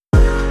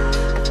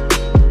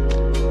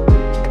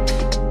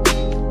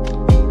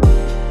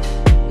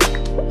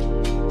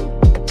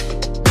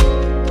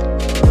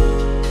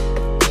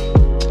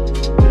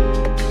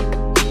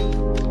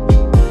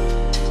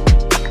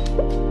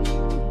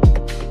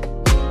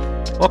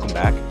Welcome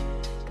back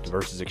to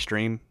Versus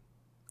Extreme.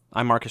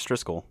 I'm Marcus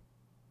Driscoll.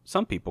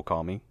 Some people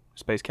call me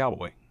Space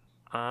Cowboy.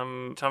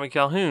 I'm Tommy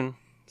Calhoun.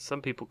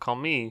 Some people call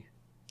me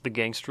the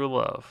Gangster of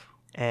Love.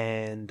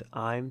 And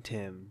I'm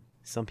Tim.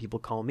 Some people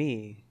call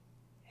me,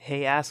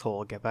 hey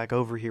asshole, get back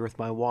over here with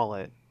my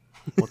wallet.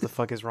 What the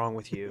fuck is wrong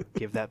with you?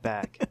 Give that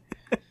back.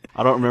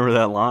 I don't remember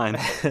that line.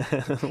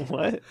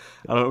 What?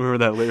 I don't remember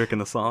that lyric in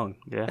the song.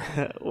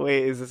 Yeah.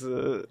 Wait, is this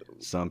a...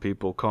 Some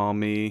people call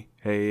me,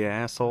 hey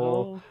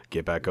asshole,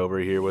 get back over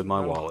here with my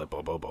wallet.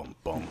 Boom, boom, boom,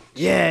 boom.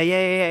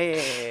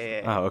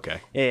 Yeah. Oh,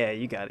 okay. Yeah,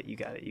 you got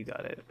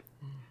it.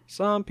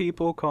 Some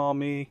people call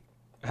me,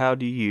 how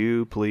do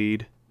you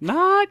plead?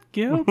 Not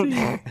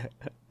guilty.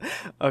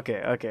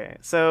 Okay.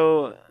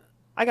 So,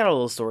 I got a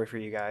little story for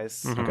you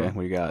guys. Okay, what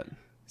do you got?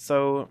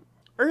 So,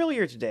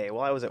 earlier today,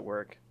 while I was at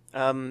work,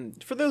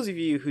 for those of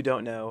you who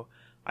don't know,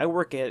 I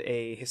work at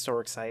a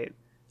historic site.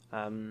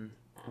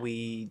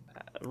 We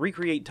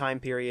recreate time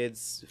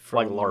periods from...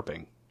 Like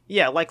LARPing.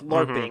 Yeah, like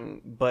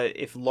LARPing, but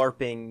if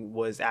LARPing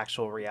was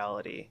actual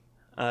reality.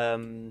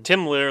 Tim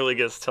literally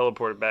gets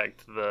teleported back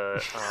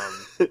to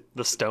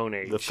the Stone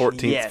Age. The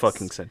 14th Yes.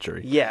 fucking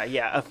century.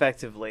 Yeah,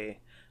 effectively.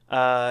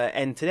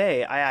 And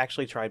today, I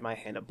actually tried my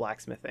hand at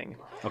blacksmithing.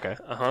 Okay.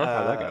 Uh-huh.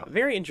 How'd that go?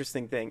 Very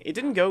interesting thing. It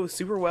didn't go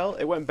super well.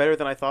 It went better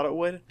than I thought it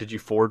would. Did you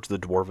forge the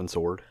dwarven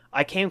sword?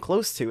 I came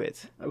close to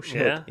it. Oh,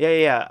 shit. Yeah.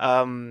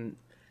 Yeah.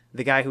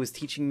 The guy who was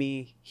teaching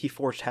me, he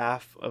forged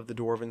half of the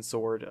dwarven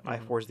sword. I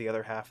forged the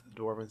other half of the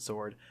dwarven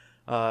sword.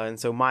 And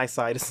so my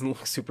side doesn't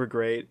look super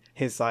great.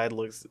 His side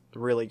looks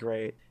really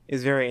great.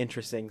 It's very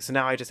interesting. So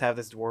now I just have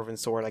this dwarven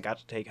sword I got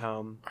to take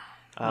home.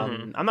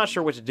 I'm not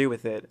sure what to do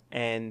with it.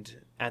 And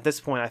at this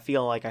point, I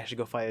feel like I should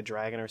go fight a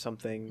dragon or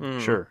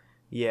something. Sure.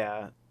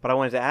 Yeah. But I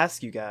wanted to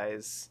ask you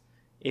guys,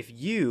 if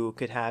you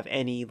could have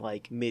any,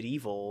 like,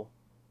 medieval,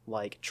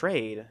 like,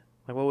 trade,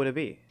 like, what would it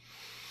be?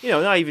 You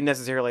know, not even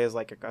necessarily as,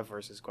 like, a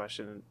versus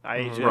question.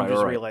 I'm just Right.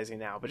 realizing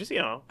now. But just, you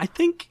know. I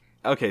think...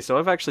 Okay, so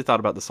I've actually thought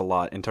about this a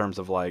lot in terms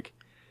of, like,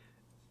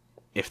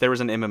 if there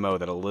was an MMO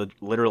that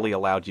literally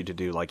allowed you to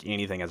do, like,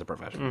 anything as a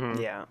profession.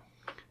 Yeah.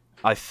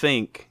 I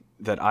think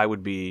that I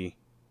would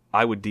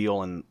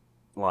deal in,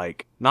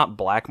 like, not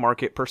black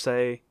market per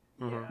se,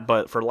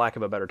 but for lack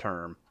of a better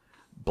term,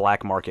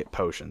 black market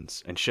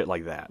potions and shit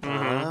like that.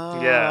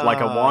 Yeah. Like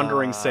a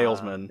wandering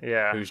salesman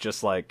Yeah. who's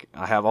just like,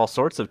 I have all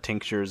sorts of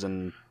tinctures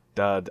and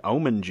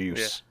omen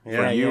juice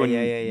Yeah. for you and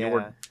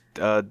Yeah.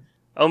 your...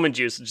 Almond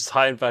juice, just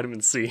high in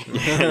vitamin C.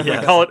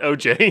 Yes. Call it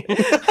OJ.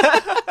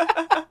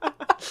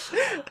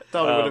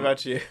 Tommy, what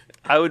about you?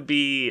 I would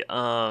be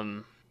my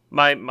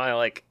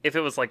like, if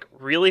it was like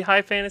really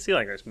high fantasy,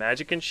 like there's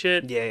magic and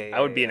shit. Yeah, I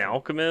would be an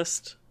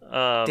alchemist.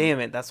 Damn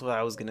it, that's what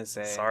I was gonna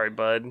say. Sorry,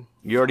 bud.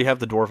 You already have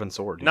the dwarven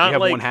sword. Not you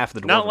have like one half of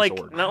the dwarven not like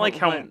sword. not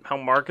like Oh, how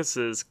Marcus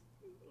is.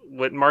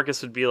 What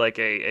Marcus would be like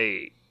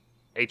a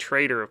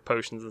trader of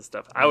potions and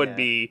stuff. I would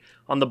be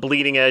on the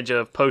bleeding edge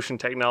of potion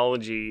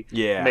technology,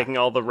 making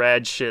all the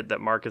rad shit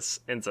that Marcus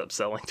ends up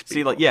selling to people.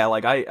 See, like, yeah,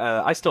 like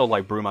I still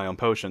like brew my own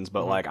potions,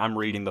 but like I'm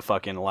reading the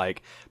fucking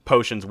like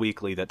Potions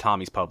Weekly that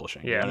Tommy's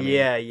publishing. You know what I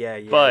mean? Yeah.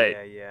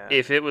 But yeah.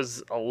 if it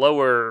was a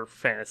lower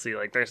fantasy,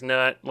 like there's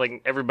not,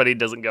 like everybody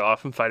doesn't go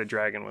off and fight a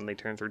dragon when they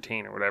turn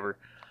 13 or whatever.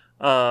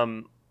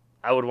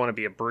 I would want to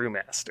be a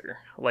brewmaster,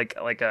 like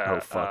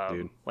a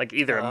dude. like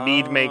either a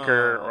mead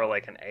maker or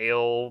like an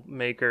ale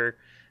maker,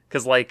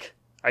 because like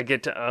I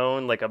get to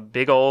own like a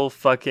big old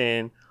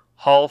fucking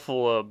hall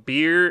full of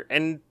beer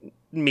and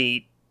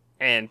meat,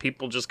 and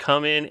people just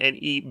come in and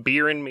eat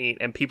beer and meat,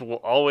 and people will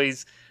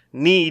always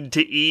need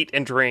to eat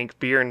and drink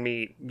beer and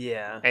meat.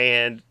 Yeah.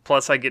 And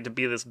plus I get to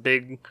be this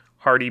big,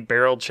 hardy,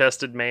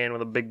 barrel-chested man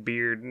with a big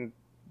beard and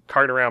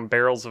cart around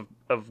barrels of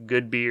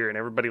good beer, and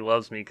everybody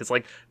loves me because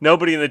like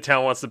nobody in the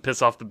town wants to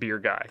piss off the beer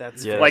guy.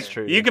 That's Yeah, like that's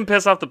true. you can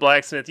piss off the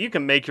blacksmith, you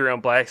can make your own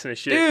blacksmith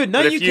shit. Dude,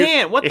 no, but you if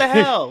can't. What the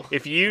hell?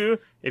 If you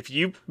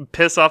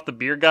piss off the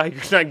beer guy,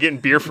 you're not getting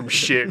beer from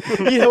shit.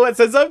 You know what?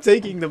 Since I'm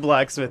taking the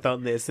blacksmith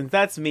on this, since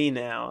that's me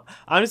now,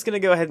 I'm just gonna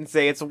go ahead and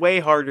say it's way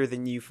harder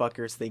than you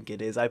fuckers think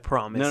it is. I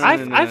promise. No,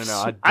 I've I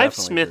definitely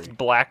smithed agree.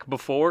 black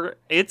before.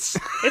 It's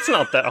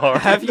not that hard.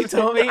 Have you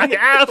told me? I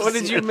have What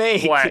did you smithed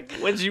make? black.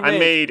 What did you I make?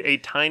 made a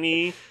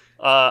tiny.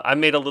 I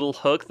made a little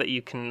hook that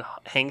you can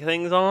hang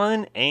things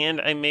on,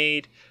 and I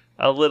made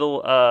a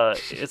little.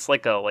 It's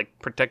like a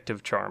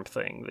protective charm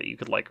thing that you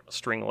could like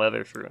string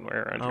leather through and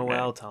wear around Oh your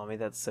wow, neck. Tommy,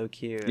 that's so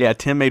cute. Yeah,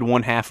 Tim made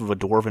one half of a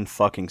dwarven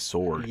fucking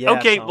sword. Yeah,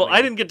 Okay, well, Tommy.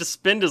 I didn't get to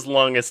spend as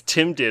long as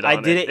Tim did. I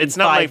On did it. In It's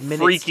not my 5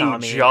 minutes, freaking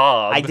Tommy.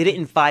 job. I did it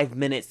in 5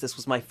 minutes. This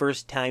was my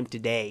first time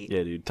today.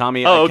 Yeah, dude.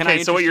 Tommy, Oh, can I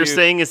okay. So what interest you're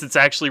you- saying is it's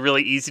actually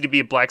really easy to be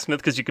a blacksmith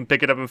because you can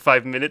pick it up in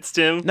 5 minutes,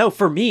 Tim. No,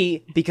 for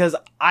me, because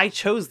I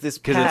chose this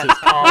Because path. it's his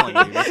calling,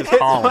 dude. It's his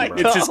calling, my bro.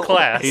 It's his Oh.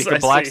 class. He's I the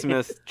see.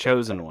 blacksmith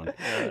chosen one.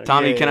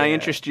 Tommy, yeah, can I yeah.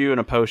 interest you in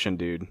a potion,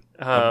 dude?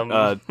 2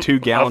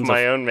 Of gallons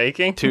my own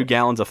making. 2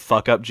 gallons of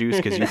fuck up juice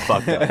because you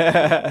fucked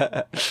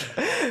up.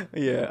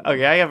 Yeah.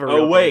 Okay, I have a. Oh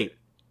real wait,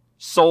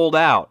 sold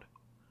out.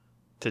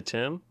 To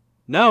Tim.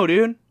 No,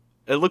 dude.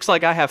 It looks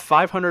like I have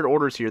 500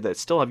 orders here that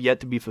still have yet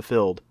to be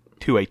fulfilled.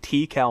 to a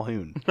T.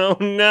 Calhoun. Oh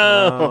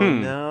no! Oh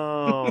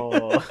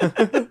no.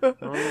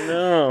 Oh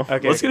no!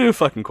 Okay. Let's get into a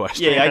fucking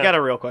question. Yeah, I got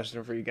a real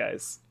question for you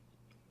guys.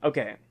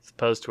 Okay. As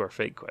opposed to our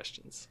fake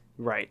questions.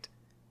 Right.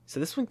 So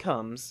this one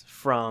comes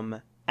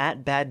from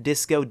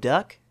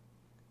 @BadDiscoDuck.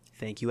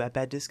 Thank you,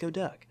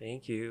 @BadDiscoDuck.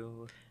 Thank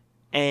you.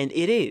 And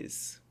it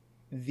is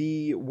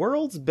the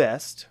world's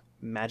best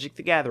Magic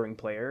the Gathering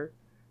player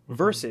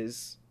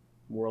versus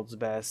world's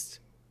best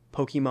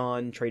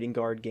Pokemon trading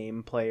card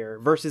game player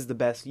versus the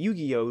best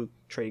Yu-Gi-Oh!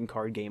 Trading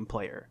card game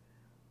player.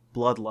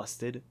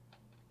 Bloodlusted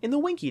in the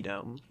Winky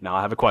Dome. Now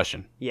I have a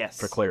question Yes.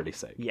 for clarity's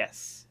sake.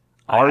 Yes.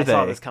 Are I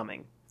saw they- this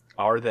coming.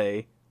 Are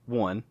they,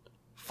 one,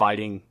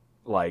 fighting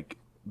like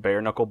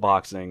bare knuckle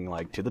boxing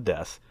like to the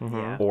death,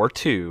 Yeah. or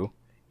two,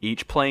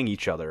 each playing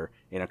each other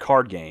in a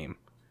card game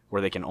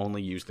where they can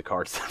only use the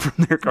cards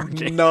from their card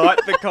game?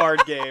 Not the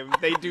card game.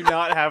 They do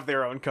not have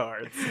their own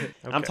cards.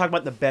 I'm Okay. talking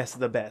about the best of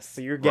the best.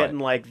 So you're getting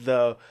like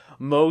the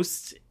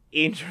most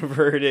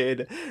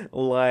introverted,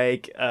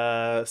 like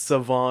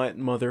savant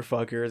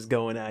motherfuckers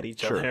going at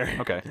each other.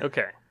 Okay.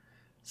 Okay.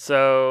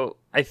 So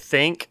I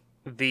think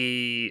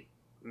the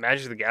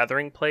Magic the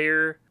Gathering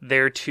player,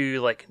 their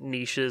two like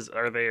niches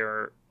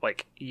are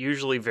like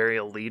usually very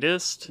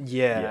elitist.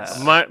 Yeah.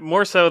 Yes.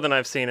 More so than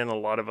I've seen in a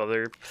lot of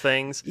other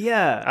things.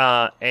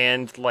 Yeah.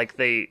 And like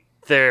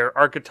their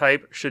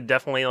archetype should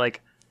definitely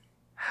like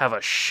have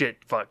a shit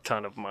fuck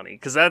ton of money,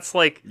 because that's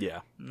like Yeah.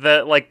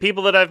 the like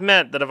people that I've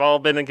met that have all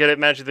been good at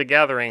Magic the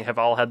Gathering have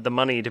all had the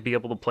money to be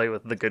able to play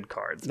with the good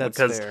cards. That's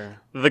because fair.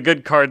 the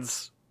good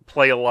cards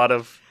play a lot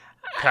of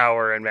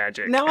power and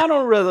magic. Now I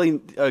don't really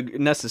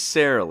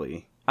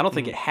necessarily. I don't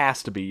think it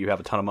has to be you have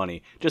a ton of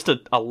money. Just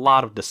a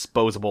lot of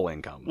disposable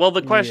income. Well,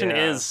 the question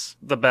Yeah. is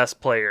the best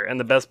player, and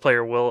the best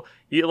player will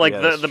like Yeah,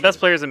 the that's best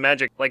true. players in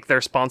Magic, like their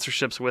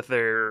sponsorships with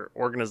their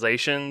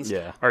organizations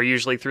Yeah. are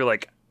usually through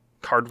like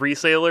card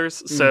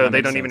resellers, so that they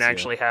makes don't even sense, yeah.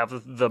 actually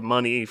have the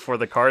money for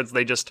the cards.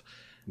 They just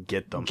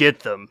Get them. get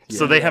them,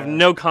 so they have Yeah.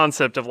 no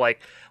concept of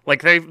like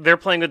they're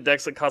playing with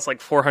decks that cost like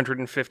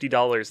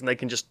 $450, and they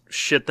can just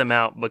shit them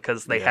out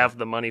because they Yeah. have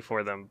the money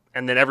for them,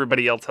 and then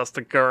everybody else has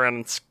to go around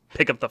and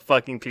pick up the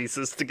fucking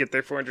pieces to get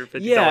their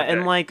 $450. Yeah,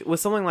 and deck. like with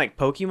something like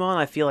Pokemon,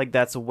 I feel like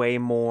that's way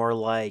more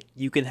like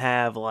you can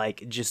have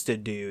like just a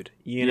dude,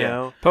 you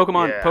know?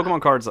 Pokemon Yeah.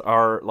 Pokemon cards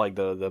are like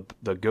the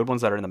good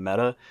ones that are in the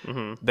meta.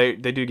 Mhm. They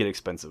do get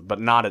expensive, but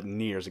not at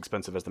near as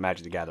expensive as the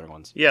Magic the Gathering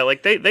ones. Yeah,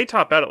 like they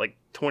top out at like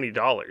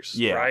 $20.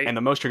 Yeah, right? and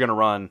the most you're gonna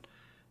run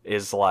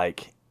is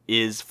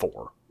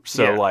 4.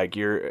 So Yeah. like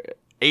your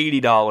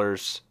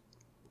 $80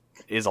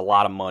 is a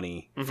lot of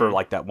money for Mhm.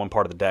 like that one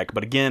part of the deck.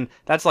 But again,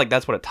 that's what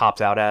it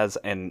tops out as,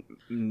 and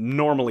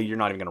normally you're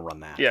not even gonna run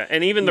that. Yeah,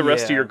 and even the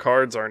rest of Yeah. your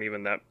cards aren't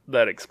even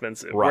that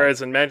expensive. Right.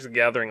 Whereas in Magic the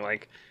Gathering,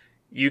 like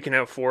you can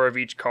have 4 of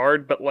each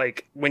card, but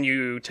like when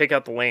you take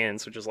out the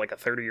lands, which is like a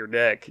third of your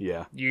deck,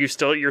 Yeah. you're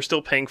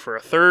still paying for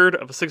a third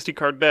of a 60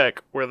 card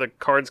deck, where the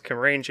cards can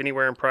range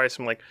anywhere in price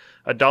from like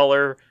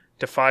 $1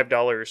 to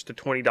 $5 to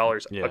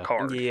 $20 Yeah. a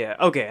card. Yeah.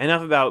 Okay,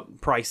 enough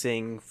about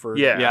pricing for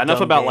Yeah. Yeah, enough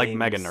dumb about like games.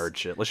 mega nerd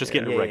shit. Let's just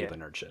get into Yeah, regular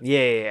nerd shit.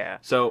 Yeah.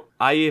 So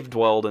I have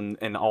dwelled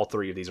in all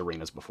 3 of these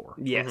arenas before.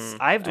 Yes. Mhm.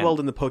 I've dwelled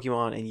in the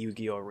Pokemon and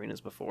Yu-Gi-Oh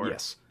arenas before.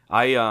 Yes.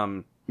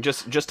 I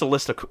just to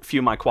list a few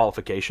of my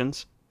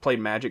qualifications. Played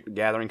Magic the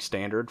Gathering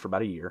Standard for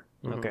about a year.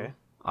 Okay.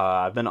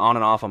 I've been on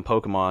and off on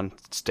Pokemon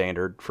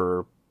Standard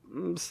for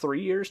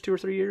 3 years, 2 or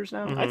 3 years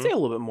now. I'd say a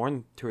little bit more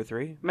than 2 or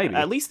 3. Maybe.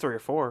 At least 3 or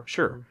 4.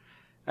 Sure.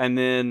 And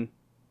then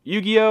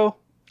Yu-Gi-Oh!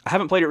 I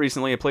haven't played it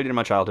recently. I played it in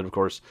my childhood, of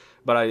course,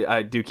 but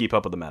I do keep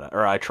up with the meta,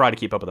 or I try to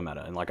keep up with the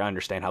meta, and like I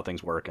understand how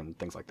things work and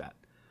things like that.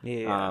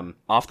 Yeah.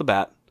 Off the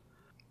bat,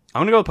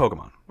 I'm gonna go with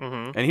Pokemon,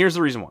 Mhm. and here's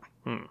the reason why.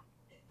 Hmm.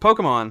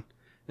 Pokemon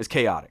is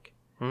chaotic.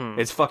 Mhm.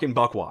 It's fucking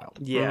buck wild.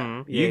 yeah.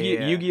 Mhm.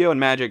 Yeah. Yu-Gi-Oh! And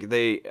Magic,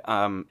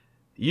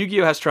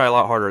 Yu-Gi-Oh! Has to try a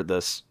lot harder at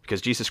this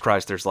because Jesus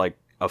Christ, there's like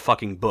a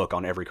fucking book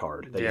on every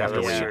card that you Yeah, have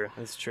to that's read. true.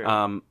 That's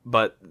true.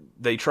 But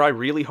they try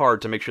really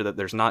hard to make sure that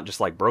there's not just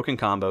like broken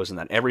combos and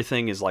that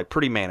everything is like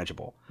pretty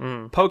manageable.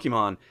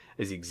 Pokemon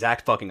is the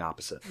exact fucking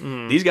opposite.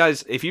 These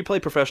guys, if you play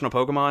professional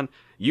Pokemon,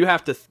 you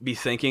have to be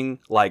thinking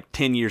like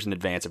 10 years in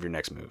advance of your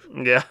next move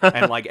Yeah.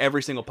 and like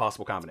every single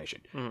possible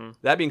combination.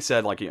 That being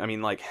said,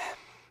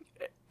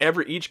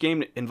 each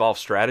game involves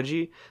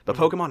strategy, but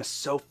Pokemon is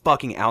so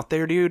fucking out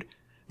there, dude.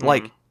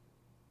 Like,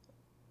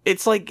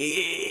 it's like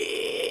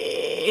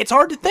it's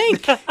hard to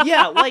think.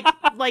 Yeah, like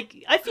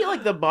I feel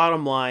like the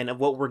bottom line of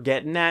what we're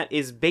getting at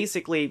is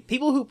basically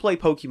people who play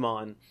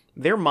Pokemon,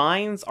 their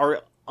minds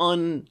are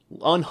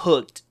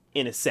unhooked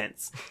in a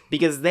sense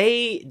because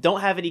they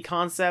don't have any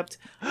concept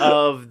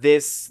of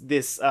this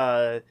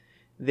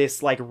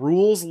like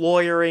rules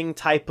lawyering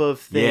type of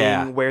thing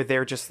Yeah. where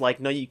they're just like,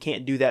 no, you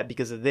can't do that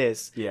because of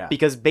this. Yeah.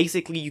 Because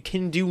basically you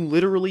can do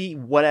literally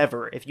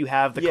whatever if you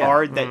have the Yeah.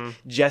 card that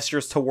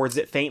gestures towards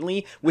it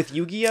faintly. With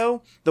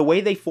Yu-Gi-Oh, the way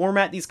they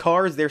format these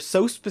cards, they're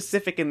so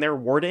specific in their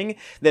wording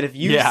that if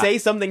you Yeah. say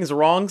something's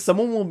wrong,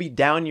 someone will be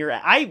down your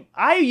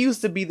I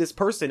used to be this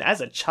person as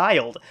a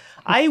child.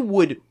 I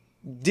would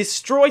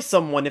destroy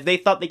someone if they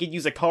thought they could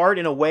use a card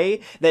in a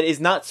way that is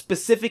not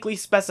specifically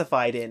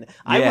specified in.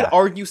 I would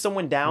argue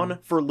someone down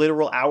for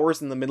literal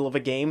hours in the middle of a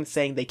game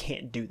saying they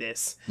can't do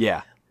this.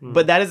 Yeah.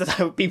 But that is the type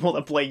of people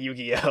that play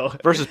Yu-Gi-Oh!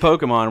 Versus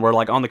Pokemon, where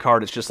like on the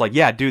card it's just like,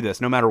 yeah, do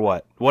this no matter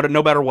what.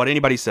 No matter what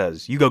anybody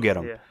says, you go get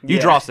them. Yeah. You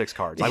draw 6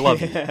 cards. I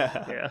love you.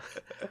 Yeah.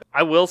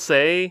 I will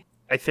say,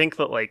 I think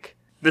that like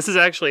this is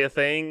actually a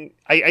thing.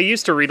 I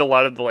used to read a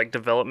lot of the like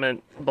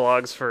development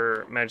blogs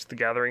for Magic the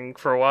Gathering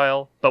for a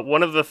while, but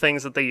one of the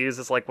things that they use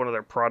is like one of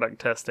their product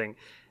testing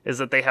is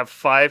that they have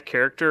 5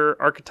 character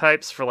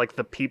archetypes for like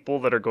the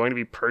people that are going to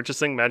be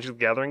purchasing Magic the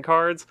Gathering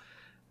cards.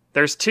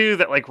 There's 2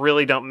 that like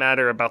really don't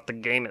matter about the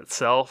game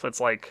itself.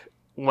 It's like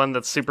one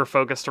that's super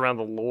focused around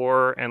the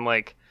lore and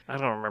like I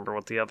don't remember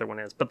what the other one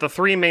is, but the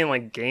 3 main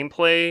like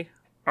gameplay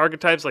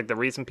archetypes, like the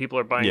reason people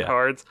are buying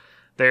cards.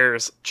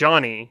 There's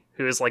Johnny,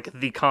 who is like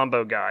the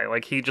combo guy.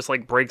 Like he just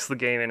like breaks the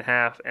game in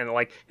half and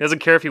like he doesn't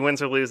care if he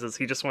wins or loses.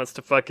 He just wants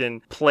to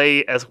fucking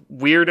play as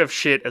weird of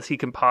shit as he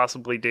can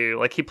possibly do.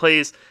 Like he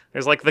plays,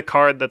 there's like the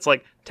card that's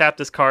like tap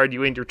this card,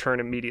 you end your turn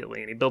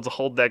immediately, and he builds a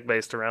whole deck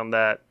based around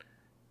that.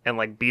 And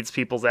like beats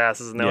people's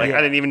asses, and they're like, I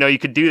didn't even know you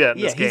could do that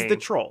in this game. Yeah, he's the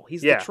troll.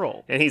 He's the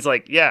troll. And he's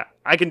like, yeah,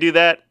 I can do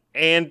that,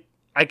 and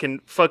I can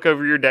fuck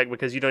over your deck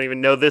because you don't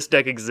even know this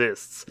deck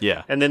exists.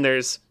 Yeah. And then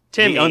there's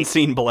Timmy. The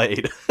unseen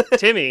blade.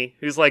 Timmy,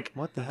 who's like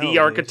What the hell, the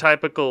dude?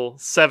 archetypical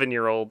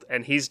 7-year-old,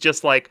 and he's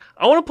just like,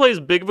 I want to play as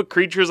big of a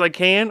creature as I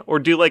can, or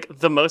do like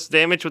the most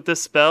damage with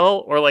this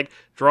spell, or like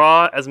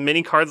draw as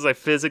many cards as I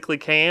physically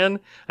can.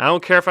 I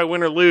don't care if I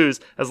win or lose,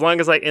 as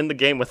long as I end the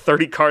game with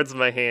 30 cards in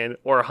my hand,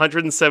 or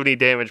 170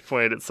 damage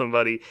pointed at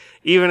somebody.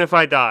 Even if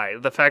I die,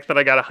 the fact that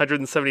I got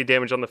 170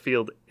 damage on the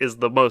field is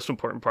the most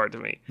important part to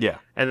me. Yeah.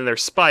 And then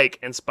there's Spike,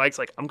 and Spike's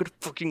like, I'm gonna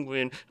fucking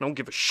win, and I don't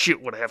give a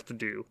shit what I have to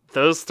do.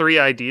 Those 3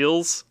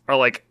 ideals are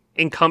like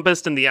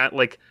encompassed in the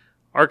like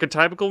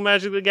archetypical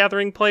Magic the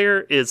Gathering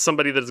player is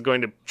somebody that is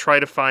going to try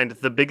to find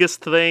the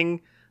biggest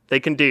thing they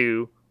can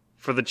do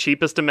for the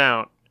cheapest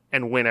amount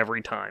and win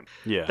every time.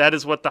 Yeah. That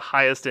is what the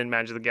highest end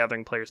Magic the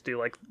Gathering players do.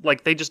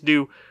 Like they just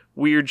do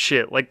weird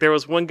shit. Like there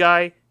was one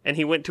guy and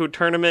he went to a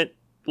tournament,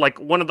 like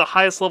one of the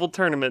highest level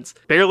tournaments,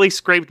 barely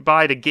scraped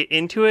by to get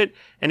into it,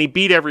 and he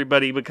beat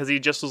everybody because he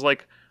just was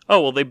like,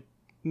 oh, well, they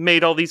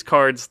made all these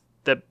cards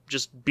that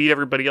just beat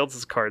everybody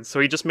else's cards. So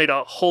he just made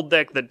a whole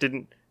deck that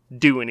didn't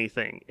do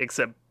anything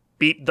except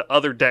beat the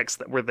other decks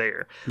that were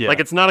there. Yeah. Like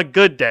it's not a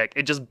good deck.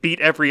 It just beat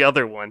every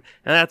other one.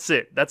 And that's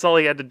it. That's all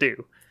he had to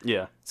do.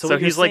 Yeah. So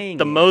what he's you're like saying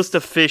the is- most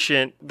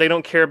efficient. They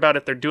don't care about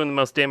if they're doing the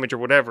most damage or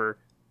whatever.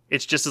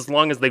 It's just as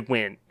long as they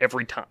win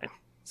every time.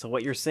 So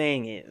what you're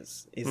saying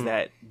is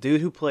that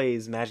dude who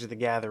plays Magic the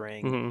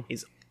Gathering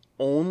is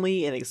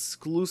only and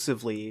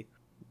exclusively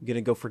gonna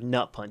go for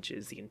nut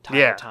punches the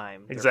entire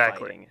time. They're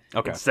exactly. fighting.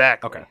 Okay.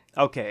 Exactly. Okay.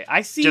 Okay,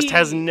 I see. Just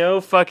has no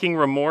fucking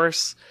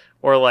remorse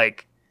or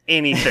like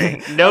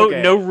anything. No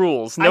Okay. no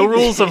rules. No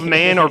rules of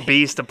man or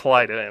beast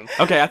apply to him.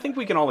 Okay, I think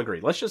we can all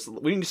agree.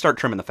 We need to start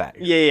trimming the fat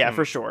here. Yeah,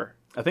 for sure.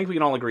 I think we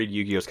can all agree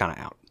Yu-Gi-Oh's kind of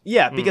out.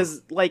 Yeah,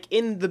 because like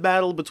in the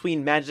battle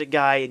between Magic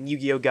Guy and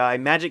Yu-Gi-Oh Guy,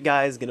 Magic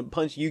Guy is gonna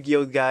punch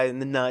Yu-Gi-Oh Guy in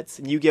the nuts,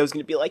 and Yu-Gi-Oh's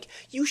gonna be like,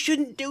 "You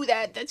shouldn't do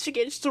that. That's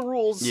against the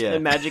rules." Yeah.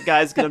 And Magic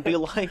Guy's gonna be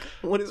like,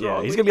 "What is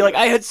wrong?" He's with gonna be you?" like,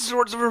 I had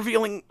sorts of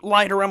revealing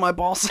light around my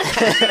balls.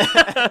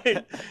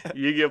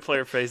 Yu-Gi-Oh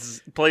player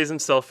plays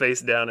himself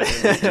face down at the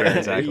end of the turn.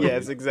 Exactly.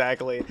 Yes,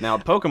 exactly. Now,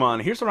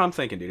 Pokemon. Here's what I'm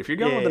thinking, dude. If you're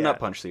going with the Yeah. nut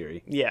punch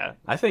theory, Yeah.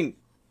 I think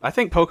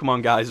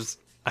Pokemon guys.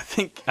 I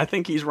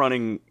think he's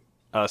running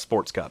a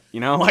sports cup. You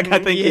know, like I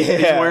think he's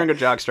Yeah. wearing a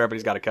jockstrap and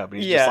he's got a cup, and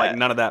he's Yeah. just like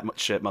none of that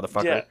shit,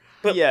 motherfucker. Yeah,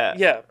 but Yeah.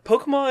 yeah,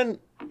 Pokemon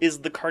is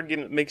the card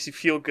game that makes you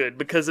feel good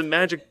because in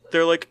Magic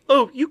they're like,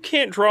 oh, you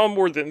can't draw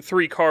more than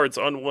 3 cards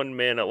on 1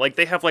 mana. Like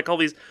they have like all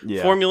these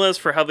Yeah. formulas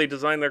for how they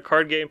design their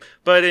card game,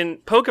 but in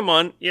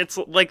Pokemon it's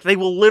like they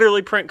will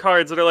literally print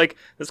cards that are like,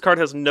 this card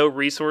has no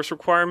resource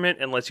requirement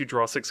unless you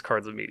draw 6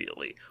 cards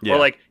immediately. Yeah. Or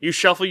like you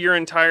shuffle your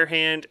entire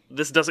hand,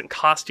 this doesn't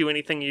cost you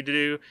anything you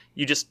do,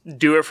 you just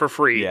do it for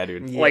free. Yeah,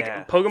 dude. Yeah.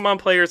 Like Pokemon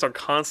players are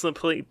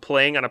constantly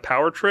playing on a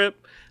power trip.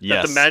 That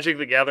Yes. the Magic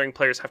the Gathering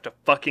players have to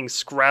fucking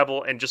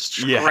scrabble and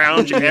just Yeah.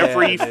 scrounge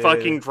every dude.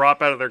 fucking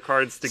drop out of their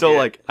cards to So get.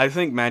 like, I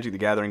think Magic the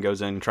Gathering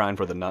goes in trying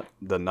for the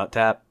nut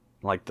tap,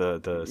 like the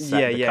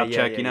cup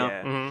check, you know.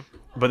 Mhm.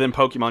 But then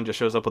Pokemon just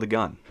shows up with a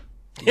gun.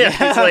 Yeah,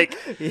 it's like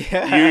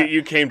Yeah.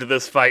 you came to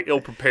this fight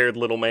ill prepared,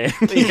 little man.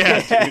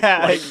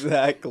 Yeah,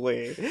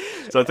 exactly.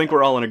 So I think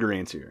we're all in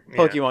agreement here.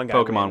 Pokemon guy.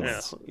 Pokemon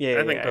wins. wins. Yeah,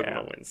 I think yeah,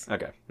 Pokemon yeah. wins.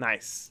 Okay,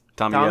 Nice.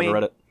 Tommy, Tommy? you ever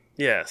read it?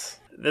 Yes.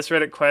 This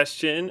Reddit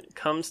question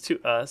comes to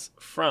us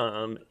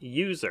from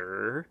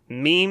user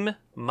Meme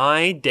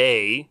My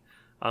Day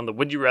on the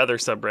Would You Rather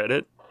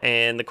subreddit.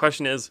 And the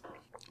question is,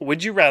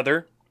 would you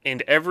rather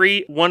end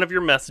every one of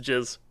your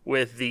messages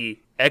with the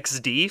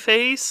XD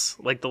face,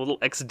 like the little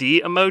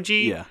XD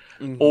emoji, Yeah.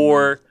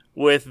 or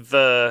with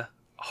the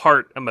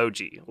heart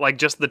emoji, like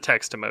just the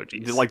text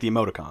emojis. Like the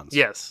emoticons.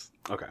 Yes.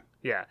 Okay.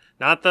 Yeah.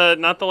 Not the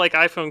like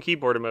iPhone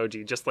keyboard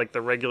emoji, just like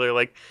the regular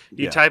like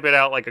you Yeah. type it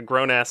out like a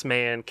grown ass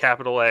man,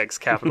 capital X,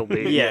 capital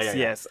B. Yes,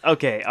 yeah. yes.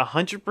 Okay,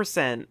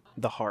 100%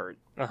 the heart.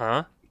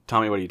 Uh-huh.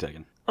 Tommy, what are you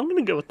taking? I'm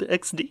gonna go with the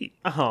XD.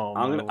 Oh,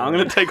 I'm my gonna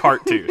Lord. take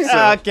heart too.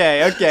 So.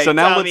 Okay. So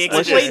now Tommy,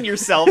 let's explain just-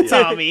 yourself,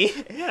 Tommy.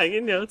 Yeah,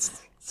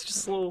 it's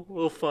just a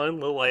little fun, a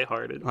little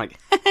lighthearted. Like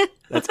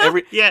that's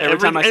every every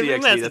time I see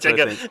XD, that's what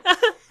I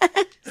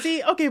think.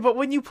 See, okay, but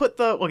when you put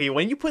the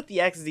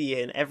XD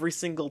in every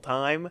single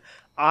time,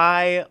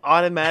 I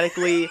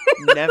automatically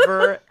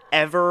never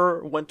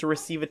ever want to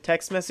receive a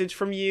text message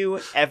from you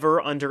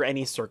ever under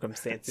any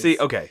circumstances. See,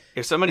 okay,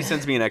 if somebody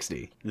sends me an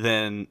XD,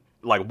 then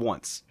like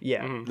once,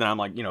 Yeah. then I'm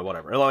like,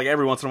 whatever. Like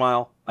every once in a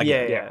while, I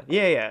get it.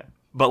 Yeah.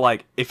 But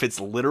like, if it's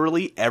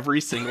literally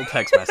every single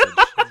text message,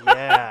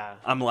 Yeah.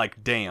 I'm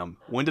like, damn.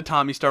 When did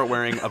Tommy start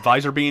wearing a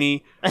visor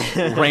beanie,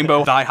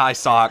 rainbow thigh-high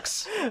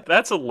socks?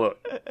 That's a look.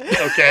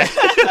 Okay.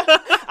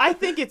 I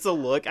think it's a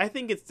look. I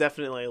think it's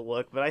definitely a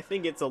look, but I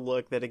think it's a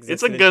look that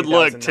exists. It's a good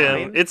look,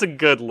 Tim. It's a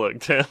good look,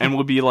 Tim. And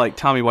we'll be like,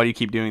 Tommy, why do you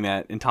keep doing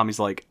that? And Tommy's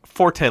like,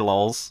 Forte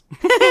lols.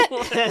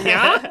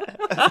 Yeah?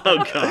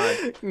 Oh,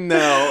 God.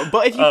 No,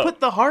 but if you put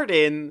the heart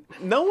in,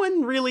 no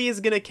one really is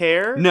gonna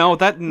care. No,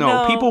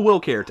 No. people will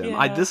care, Tim.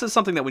 Yeah. This is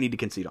something that we need to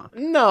concede on.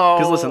 No.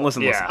 Because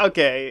listen. Yeah.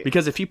 Okay.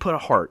 Because if you put a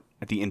heart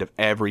at the end of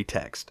every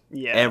text,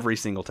 Yeah. every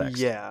single text,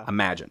 Yeah.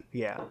 imagine,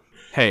 Yeah.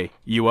 hey,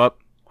 you up,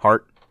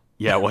 heart?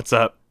 Yeah, what's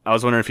up? I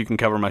was wondering if you can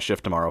cover my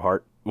shift tomorrow,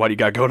 heart. What do you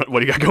got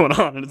going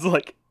on? And it's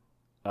like,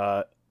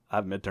 I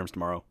have midterms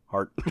tomorrow,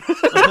 heart.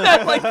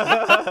 Yeah.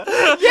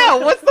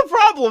 What's the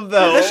problem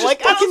though?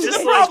 Like, I can just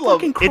see the like problem.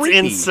 fucking It's creepy.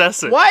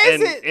 incessant. Why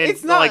is and- it- and,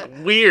 it's not-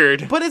 like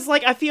weird. But it's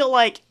like I feel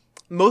like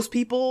most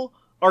people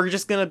are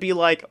just gonna be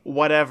like,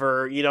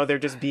 whatever, they're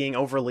just being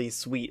overly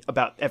sweet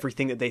about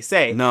everything that they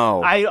say.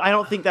 No. I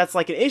don't think that's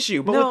like an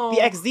issue. But No. with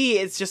the XD,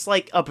 it's just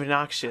like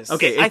obnoxious.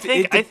 Okay, I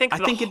think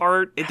the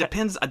heart- It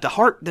depends. The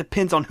heart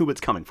depends on who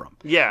it's coming from.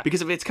 Yeah.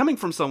 Because if it's coming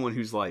from someone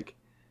who's like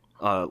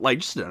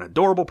just an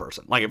adorable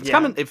person, like if it's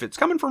Yeah. if it's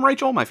coming from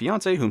Rachel, my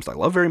fiance, whom I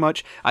love very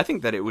much, I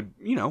think that it would,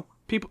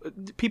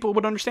 people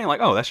would understand, like,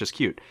 oh, that's just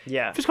cute.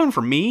 Yeah. If it's coming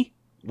from me,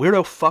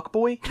 weirdo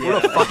fuckboy,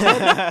 weirdo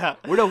fuckhead,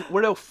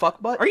 weirdo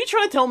fuckbutt. Are you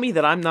trying to tell me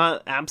that I'm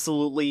not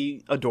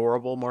absolutely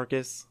adorable,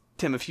 Marcus?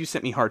 Tim, if you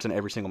sent me hearts in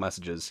every single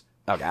messages,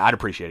 okay, I'd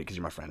appreciate it because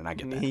you're my friend and I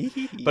get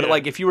that. But Yeah.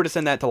 like, if you were to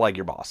send that to like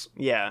your boss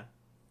Yeah,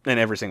 in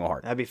every single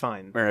heart that'd be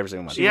fine. or every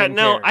single message, Yeah, wouldn't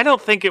no, care. I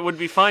don't think it would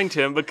be fine,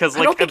 Tim, because I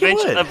like don't think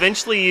it would.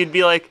 eventually you'd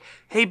be like,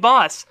 "Hey,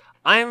 boss,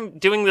 I'm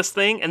doing this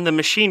thing and the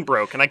machine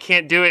broke and I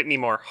can't do it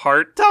anymore."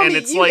 Heart, Tommy, and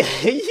it's you, like,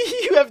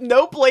 you have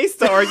no place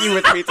to argue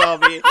with me,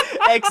 Tommy.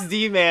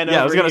 XD man.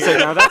 Yeah, I was over gonna here.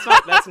 say no.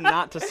 That's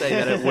not to say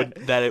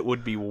that it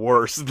would be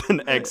worse than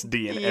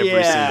XD in every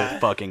Yeah. single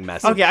fucking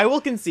message. Okay, I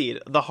will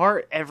concede. The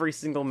heart every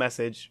single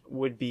message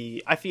would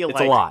be. I feel It's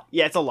like a lot.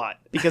 Yeah, it's a lot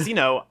because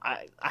I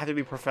have to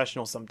be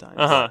professional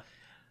sometimes.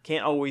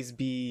 Can't always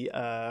be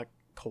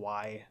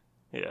kawaii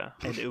yeah.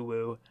 and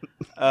uwu.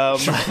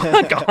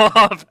 Fuck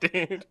off,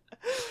 dude.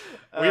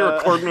 We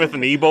recording with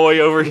an e-boy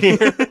over here.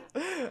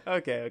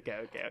 Okay.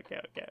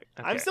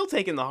 I'm Okay. still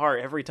taking the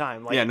heart every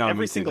time. Like, Yeah, no, me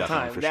every too, single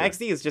definitely, time. for The sure.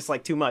 XD is just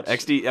like too much.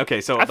 XD.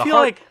 Okay, so I the feel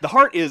heart. like- The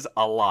heart is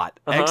a lot.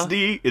 Uh-huh.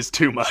 XD is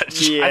too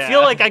much. Yeah. I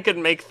feel like I could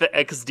make the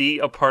XD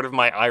a part of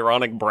my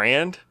ironic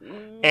brand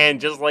and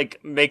just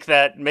like make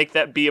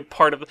that be a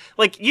part of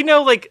like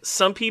like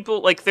some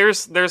people like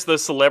there's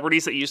those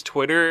celebrities that use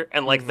Twitter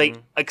and like they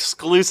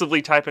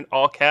exclusively type in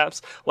all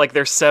caps like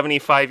they're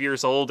 75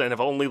 years old and have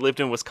only lived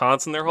in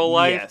Wisconsin their whole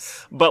life.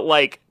 Yes. But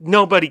like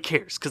nobody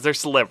cares because they're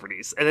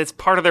celebrities and it's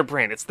part of their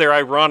brand. It's their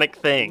ironic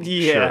thing.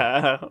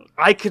 Yeah.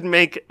 I could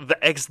make the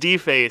XD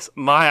face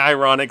my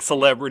ironic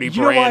celebrity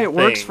You know brand. why it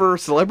works thing. for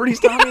celebrities,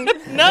 Tommy?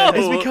 No.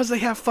 it's because they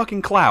have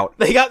fucking clout.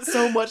 They got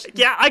so much.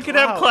 Yeah, I could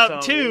have clout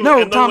Tommy. too.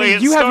 No, in the Tommy, way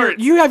it you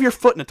starts. have your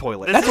foot in a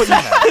toilet. That's what you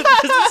have.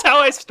 This is how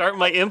I start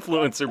my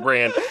influencer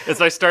brand.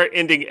 Is I start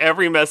ending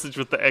every message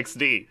with the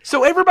XD.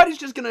 So everybody's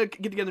just gonna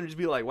get together and just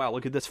be like, "Wow,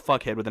 look at this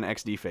fuckhead with an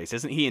XD face.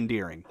 Isn't he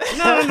endearing?"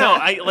 No.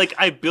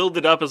 I build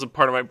it up as a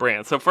part of my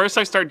brand. So first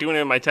I start doing it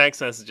in my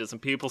text messages,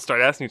 and people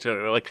start asking each other,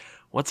 they're like,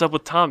 "What's up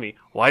with Tommy?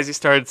 Why has he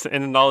started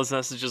ending all his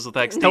messages with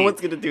XD?" No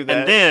one's gonna do that.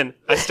 And then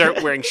I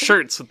start wearing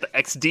shirts with the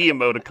XD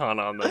emoticon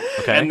on them,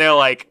 Okay. and they're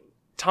like,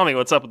 "Tommy,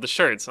 what's up with the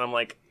shirts?" And I'm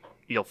like,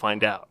 "You'll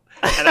find out."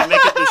 And I make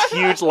it this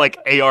huge like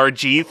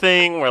ARG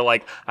thing where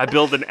like I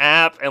build an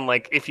app and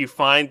like if you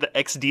find the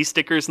XD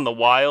stickers in the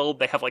wild,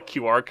 they have like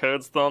QR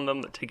codes on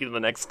them that take you to the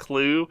next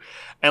clue.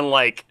 And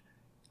like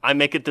I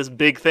make it this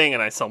big thing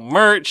and I sell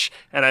merch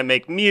and I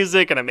make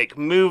music and I make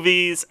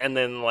movies and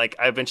then like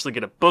I eventually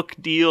get a book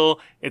deal.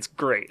 It's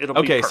great. It'll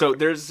be Okay, so perfect.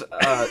 there's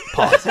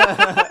pause.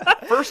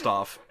 First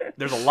off,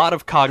 there's a lot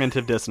of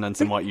cognitive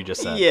dissonance in what you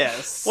just said.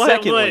 Yes. What?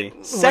 Secondly,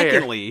 Where?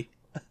 secondly,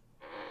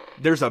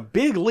 there's a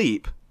big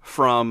leap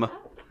from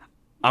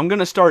I'm going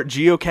to start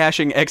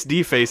geocaching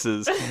XD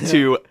faces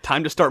to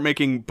time to start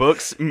making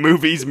books,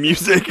 movies,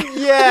 music.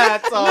 Yeah,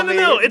 Tommy.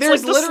 No. It's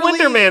There's like the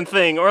Slender Man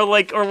thing, or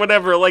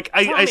whatever. Like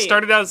I Tommy.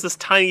 started out as this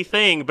tiny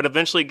thing, but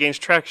eventually it gains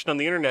traction on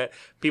the internet.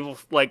 People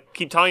like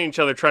keep talking to each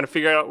other, trying to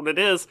figure out what it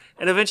is,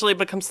 and eventually it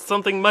becomes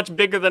something much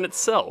bigger than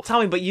itself.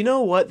 Tommy, but you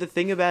know what the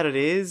thing about it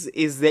is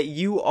that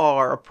you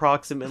are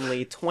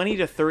approximately 20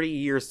 to 30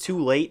 years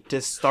too late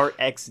to start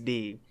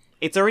XD.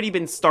 It's already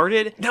been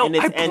started. No, and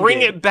it's I bring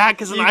ended. it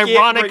back as an You can't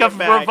ironic bring it of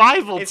back.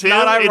 revival, It's Tim.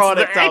 not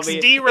ironic, it's the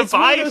Tommy. XD revival. It's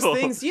one of those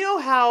things. You know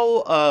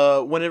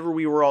how whenever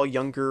we were all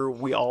younger,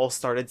 we all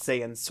started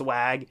saying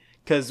swag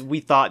because we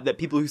thought that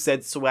people who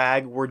said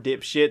swag were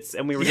dipshits,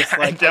 and we were just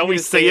like, don't I'm we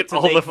gonna say it to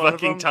all make the fun of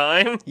fucking them.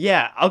 time?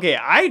 Yeah. Okay.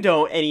 I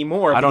don't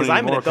anymore I don't because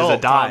I'm an anymore 'cause adult.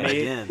 it died Tommy.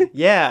 again.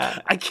 Yeah.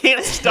 I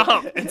can't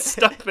stop. It's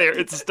stuck there.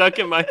 It's stuck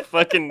in my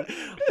fucking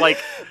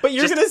But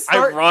you're just gonna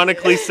start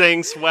ironically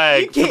saying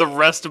swag You for the can't-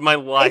 rest of my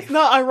life. It's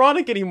not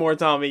ironic anymore,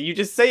 Tommy. You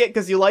just say it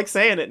because you like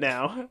saying it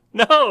now.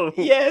 No.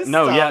 Yes.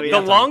 No, yeah, Tommy. The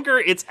Tommy. longer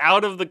it's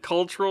out of the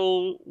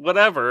cultural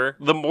whatever,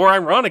 the more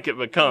ironic it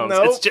becomes.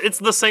 Nope. It's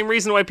the same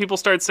reason why people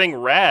started saying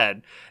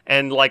rad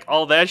and like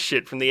all that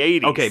shit from the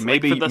 80s. Okay, like,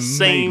 maybe- for the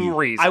same maybe.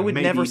 reason. I would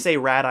Maybe- never say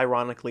rad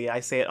ironically. I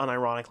say it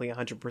unironically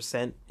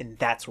 100%, and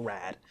that's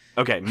rad.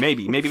 Okay,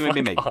 maybe.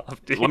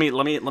 off, dude. Let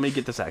me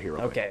get this out here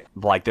real quick. Okay.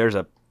 Like there's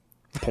a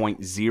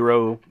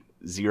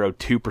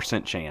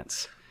 0.002%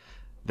 chance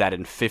that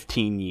in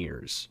 15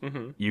 years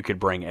you could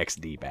bring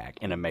XD back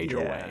in a major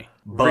Yeah. way.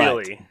 But,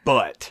 Really?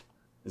 But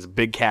there's a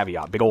big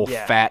caveat, big old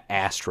Yeah. fat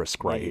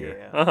asterisk right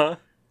here. Yeah. Uh-huh.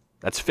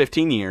 That's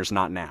 15 years,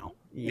 not now.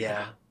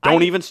 Yeah.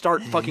 Don't even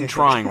start fucking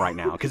trying right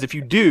now, because if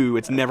you do,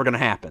 it's never going to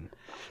happen.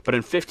 But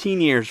in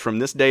 15 years from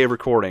this day of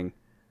recording,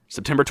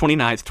 September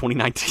 29th,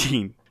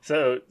 2019,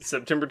 So,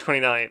 September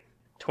 29th,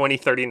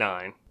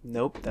 2039.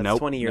 Nope. That's Nope,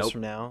 20 years nope.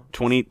 from now.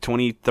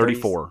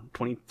 2034,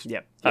 20,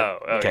 Yep. Oh,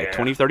 okay, yeah.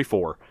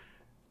 2034,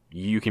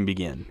 you can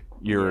begin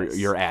your Yes.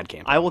 your ad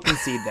campaign. I will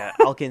concede that.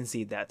 I'll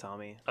concede that,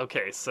 Tommy.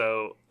 Okay,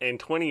 so in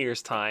 20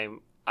 years' time,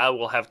 I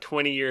will have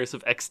 20 years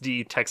of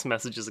XD text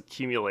messages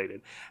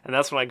accumulated. And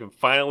that's when I can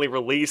finally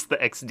release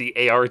the XD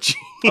ARG.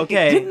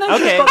 Okay. Didn't I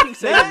just okay. fucking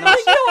say that? You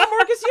know what,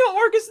 Marcus? You know what,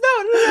 Marcus?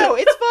 No.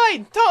 It's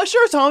fine.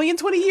 Sure, Tommy. In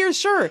 20 years,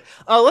 sure.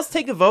 Let's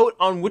take a vote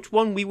on which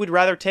one we would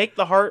rather take,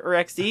 the heart or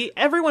XD.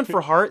 Everyone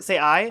for heart, say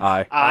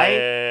aye.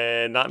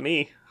 Aye. Not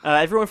me.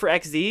 Everyone for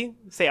XD,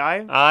 say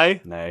aye. I.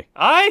 Nay.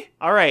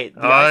 All right. The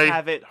guys Aye.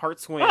 have it.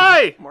 Heart swing.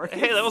 Aye! Marcus?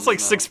 Hey, that was like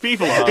 6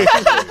 people.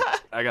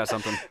 I got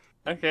something.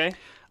 Okay.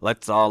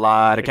 Let's all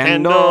light a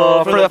candle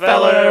candle for for the the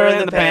feller feller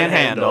in the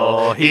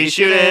panhandle. He's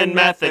shooting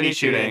meth and he's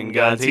shooting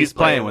guns. He's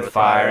playing with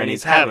fire and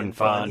he's having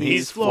fun.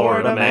 He's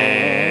Florida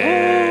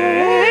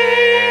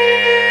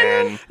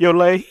man.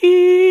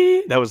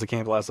 Yodelay. That was the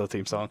Camp Lasso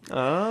theme song.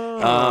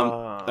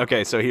 Oh.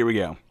 Okay, so here we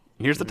go.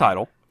 Here's the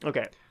title.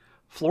 Okay.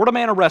 Florida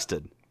man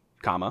arrested,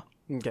 comma,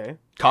 Okay.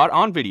 caught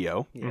on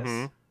video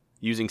Yes.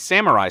 using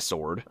samurai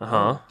sword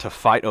Uh-huh. to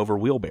fight over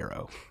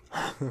wheelbarrow.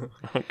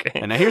 Okay.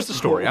 And now here's the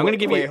story. I'm going to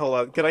give Wait, you... hold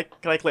on. Can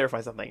I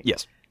clarify something?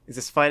 Yes. Is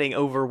this fighting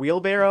over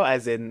wheelbarrow,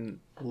 as in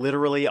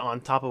literally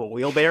on top of a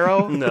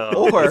wheelbarrow?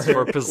 No, Or it's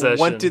for possession.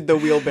 wanted the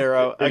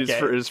wheelbarrow? It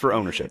Okay. is for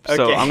ownership. So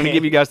Okay. I'm going to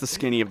give you guys the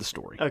skinny of the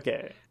story.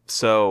 Okay.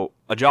 So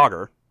a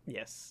jogger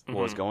Yes.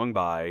 was going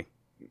by,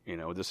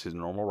 this is his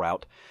normal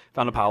route,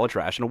 found a pile of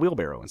trash and a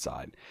wheelbarrow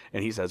inside.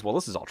 And he says, well,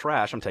 this is all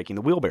trash. I'm taking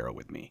the wheelbarrow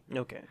with me.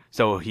 Okay.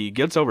 So he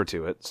gets over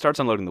to it, starts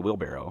unloading the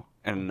wheelbarrow,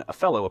 and a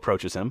fellow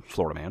approaches him,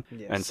 Florida man,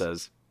 Yes. and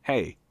says,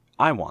 hey,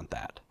 I want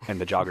that. And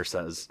the jogger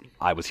says,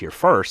 I was here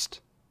first.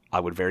 I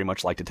would very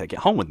much like to take it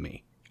home with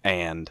me.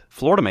 And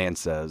Florida man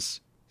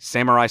says,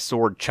 samurai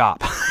sword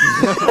chop.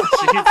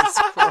 Jesus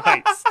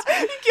Christ.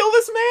 You kill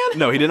this man?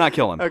 No, he did not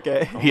kill him.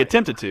 Okay. He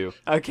attempted to,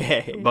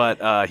 Okay.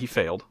 but he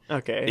failed.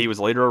 Okay. He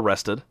was later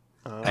arrested,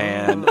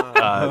 and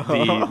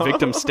the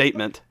victim's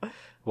statement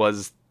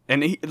was,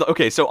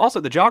 so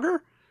also the jogger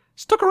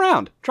stuck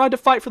around, tried to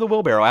fight for the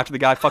wheelbarrow after the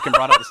guy fucking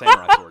brought out the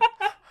samurai sword.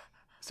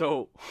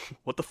 So,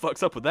 what the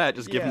fuck's up with that?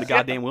 Just give him the Yeah.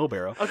 goddamn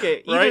wheelbarrow.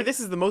 Okay, either Right? this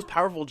is the most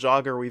powerful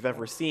jogger we've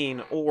ever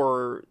seen,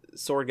 or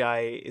Sword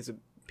Guy is a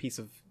piece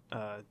of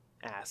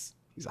ass.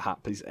 He's a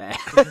hot piece of ass.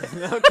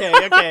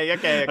 Okay.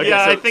 Okay,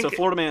 Yeah, so, I think-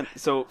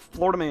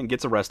 Florida man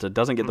gets arrested,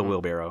 doesn't get the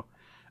wheelbarrow.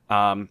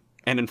 And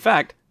in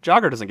fact,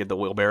 Jogger doesn't get the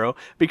wheelbarrow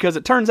because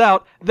it turns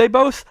out they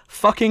both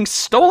fucking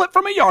stole it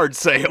from a yard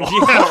sale.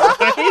 Yeah,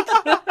 right?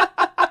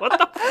 What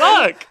the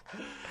fuck?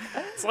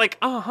 It's like,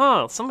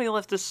 somebody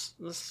left this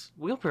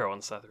wheelbarrow on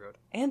the side of the road.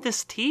 And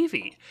this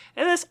TV.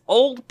 And this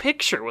old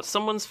picture with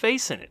someone's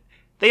face in it.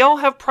 They all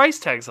have price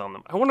tags on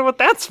them. I wonder what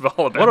that's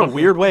all about. What a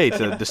weird way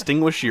to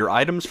distinguish your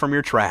items from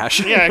your trash.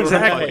 Yeah,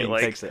 exactly, Fucking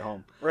like- takes it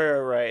home.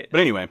 Right. But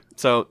anyway,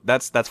 so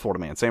that's Florida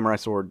man. Samurai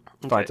sword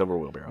fights over a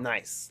wheelbarrow.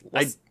 Nice.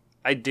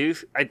 I do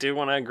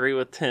want to agree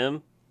with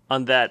Tim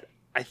on that.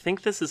 I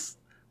think this is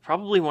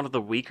probably one of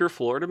the weaker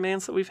Florida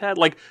mans that we've had.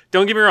 Like,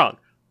 don't get me wrong.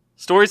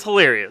 Story's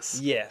hilarious.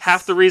 Yes.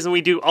 Half the reason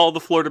we do all the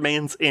Florida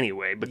mans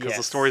anyway, because the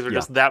Yes. stories are Yeah.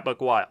 just that buck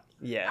wild.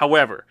 Yeah.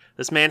 However,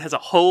 this man has a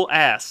whole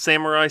ass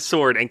samurai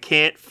sword and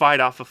can't fight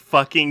off a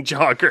fucking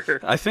jogger.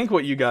 I think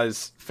what you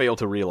guys fail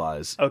to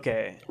realize,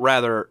 Okay.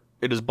 rather,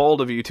 it is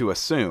bold of you to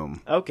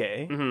assume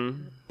Okay.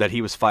 that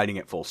he was fighting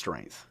at full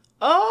strength.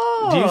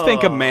 Oh. Do you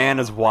think a man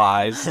as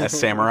wise as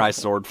Samurai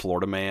Sword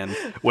Florida Man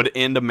would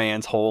end a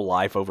man's whole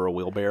life over a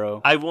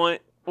wheelbarrow? I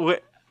want.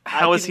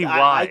 How is he wise?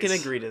 I can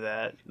agree to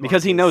that.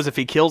 Because he Marcus. knows if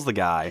he kills the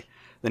guy,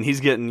 then he's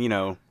getting,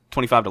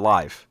 25 to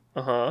life.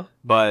 Uh huh.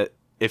 But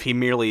if he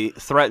merely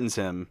threatens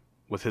him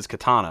with his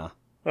katana,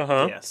 Uh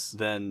huh. Yes.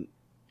 then,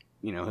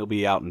 he'll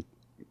be out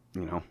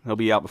he'll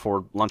be out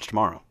before lunch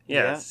tomorrow.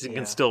 Yeah, Yeah, he yeah.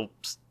 can still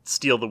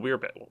steal the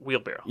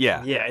wheelbarrow.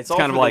 Yeah. Yeah, it's all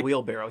kind for of like the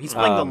wheelbarrow. He's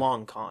playing the um,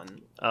 long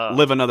con.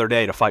 live another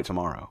day to fight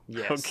tomorrow.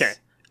 Yes.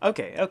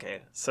 Okay.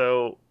 Okay.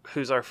 So,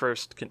 who's our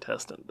first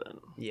contestant then?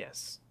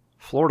 Yes.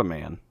 Florida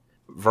Man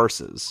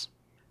versus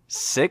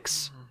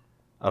 6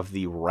 of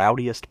the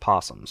rowdiest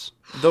possums.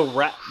 The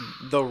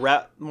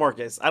rat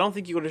Marcus, I don't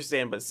think you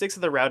understand, but 6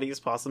 of the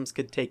rowdiest possums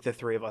could take the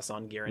 3 of us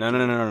on guarantee.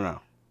 No.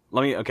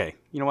 Okay,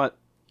 you know what?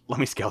 Let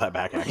me scale that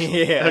back,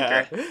 actually.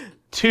 Yeah.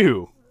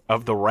 2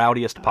 of the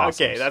rowdiest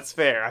possums. Okay, that's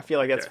fair. I feel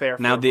like that's fair.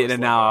 For Now, a first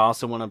now I level.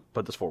 also want to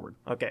put this forward.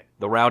 Okay.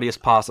 The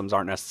rowdiest possums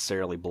aren't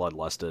necessarily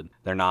bloodlusted.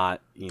 They're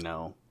not,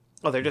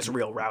 Oh, they're just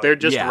real rowdy. They're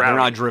just yeah, rowdy. they're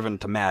not driven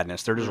to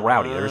madness. They're just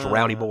rowdy. They're just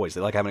rowdy boys.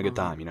 They like having a good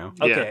time,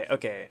 Okay.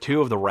 Okay.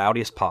 2 of the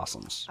rowdiest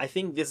possums. I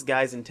think this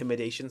guy's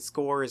intimidation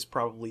score is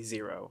probably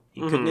 0. He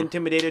Mm-hmm. couldn't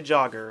intimidate a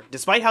jogger,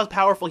 despite how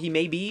powerful he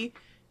may be.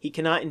 He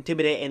cannot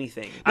intimidate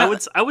anything.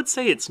 I would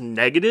say it's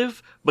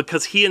negative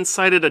because he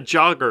incited a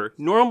jogger,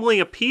 normally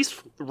a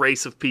peace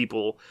race of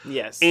people,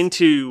 Yes.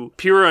 into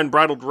pure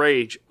unbridled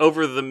rage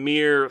over the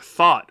mere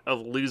thought of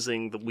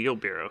losing the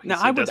wheelbarrow. He Now,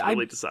 so I would-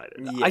 desperately I-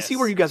 decided. I see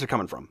where you guys are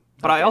coming from.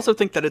 But I also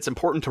think that it's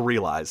important to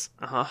realize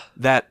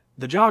that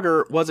the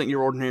jogger wasn't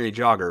your ordinary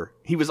jogger.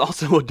 He was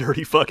also a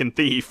dirty fucking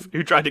thief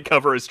who tried to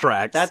cover his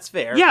tracks. That's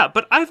fair. Yeah,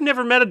 but I've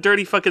never met a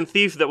dirty fucking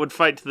thief that would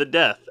fight to the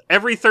death.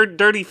 Every third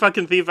dirty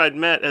fucking thief I'd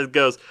met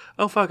goes,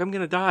 "Oh fuck, I'm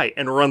gonna die,"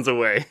 and runs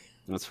away.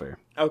 That's fair.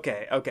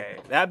 Okay.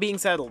 That being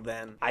settled,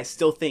 then I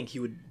still think he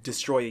would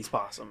destroy these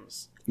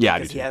possums. Yeah, I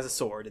do because too. he has a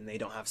sword and they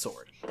don't have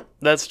sword.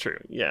 That's true.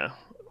 Yeah,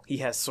 He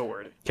has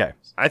sword. Okay.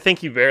 I think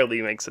he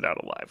barely makes it out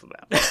alive with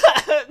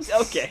that.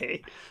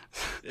 Okay.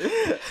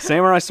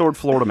 Samurai Sword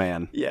Florida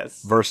Man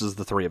Yes. versus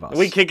the 3 of us.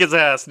 We kick his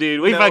ass,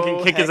 dude. We No,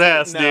 fucking kick his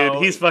heck ass, no.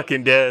 dude. He's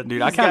fucking dead.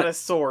 Dude, He's I kind got a of...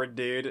 sword,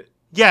 dude.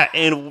 Yeah,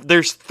 and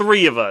there's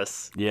 3 of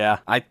us. Yeah.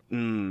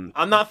 I'm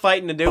not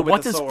fighting a dude But with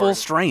what's a his sword. full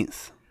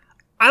strength?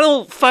 I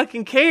don't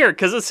fucking care,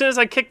 because as soon as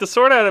I kick the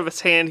sword out of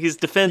his hand, he's You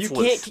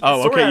defenseless. can't keep Oh,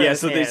 the sword okay, out of yeah. his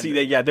So they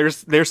hand.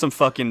 see there's some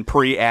fucking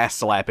pre-ass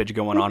slappage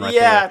going on right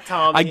Yeah, there.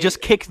 Tommy. I just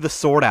kicked the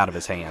sword out of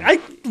his hand.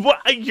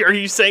 Are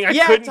you saying I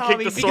Yeah, couldn't Tommy, kick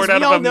the because sword we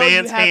out all of a know you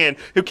man's have- hand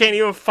who can't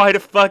even fight a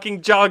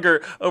fucking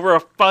jogger over a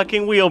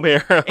fucking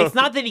wheelbarrow? It's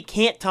not that he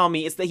can't,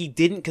 Tommy. It's that he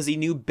didn't because he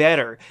knew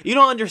better. You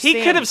don't understand.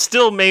 He could have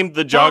still maimed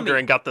the jogger Tommy.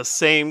 and got the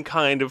same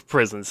kind of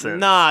prison sentence.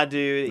 Nah,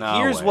 dude. No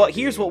here's way,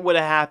 Here's dude. what would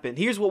have happened.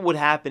 Here's what would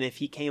happen if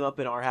he came up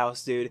in our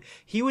house, dude.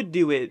 He would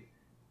do it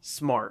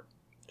smart.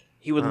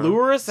 He would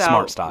lure us Smart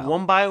out style.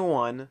 one by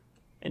one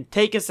and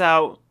take us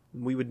out.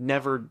 We would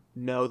never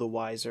know the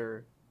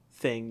wiser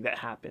thing that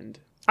happened.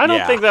 I don't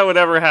Yeah. think that would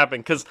ever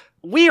happen because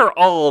we are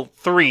all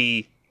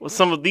 3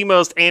 some of the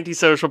most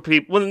antisocial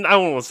people. Well, I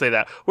don't want to say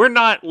that. We're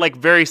not like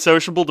very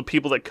sociable to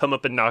people that come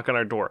up and knock on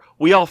our door.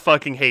 We all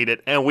fucking hate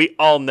it, and we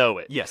all know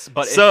it. Yes,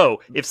 but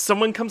so if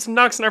someone comes and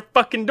knocks on our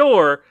fucking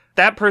door,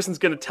 that person's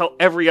gonna tell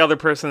every other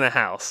person in the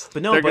house.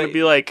 But no, they're but- gonna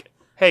be like,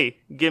 "Hey,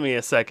 give me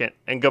a second,"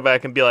 and go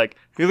back and be like,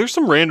 "Hey, there's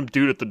some random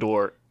dude at the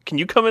door. Can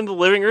you come into the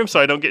living room so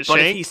I don't get But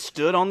if shanked?" he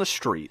stood on the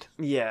street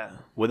Yeah.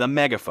 with a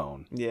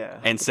megaphone Yeah.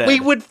 and said, We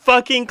would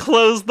fucking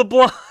close the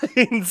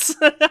blinds.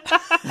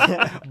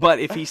 but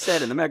if he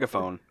said in the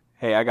megaphone,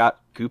 "Hey, I got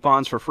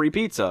coupons for free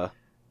pizza,"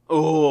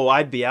 Oh,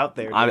 I'd be out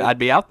there. Dude. I'd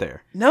be out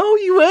there. No,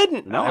 you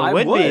wouldn't. No, I I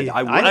would would. be.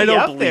 I would. I'd I be don't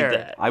out believe there.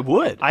 that. I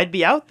would. I'd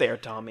be out there,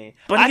 Tommy.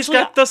 But he's Actually,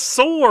 got the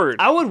sword.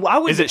 I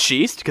would. Is it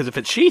sheathed? Because if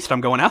it's sheathed, I'm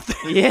going out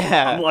there.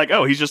 Yeah. I'm like,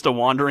 oh, he's just a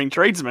wandering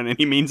tradesman and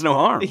he means no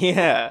harm.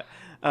 Yeah.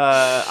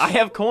 I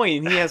have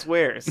coin. He has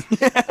wares.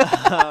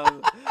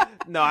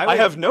 No, I I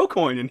have no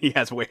coin and he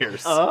has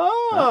wares.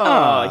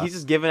 Oh, he's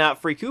just giving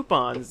out free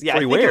coupons. Yeah, Free I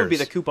think it would be wares.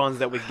 the coupons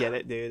that would get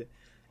it, dude.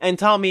 And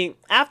Tommy,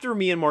 after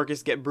me and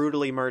Marcus get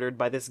brutally murdered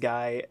by this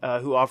guy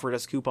who offered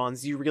us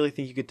coupons, do you really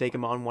think you could take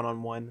him on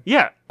one-on-one?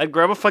 Yeah, I'd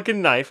grab a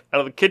fucking knife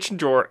out of the kitchen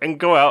drawer and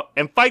go out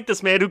and fight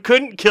this man who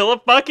couldn't kill a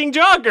fucking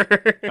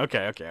jogger.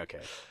 Okay.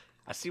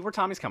 I see where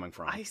Tommy's coming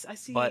from. I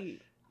see. But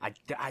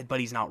but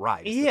he's not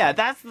right. is the Yeah, thing.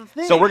 that's the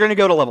thing. So we're gonna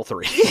go to level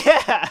 3.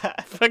 Yeah.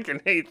 I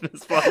fucking hate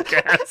this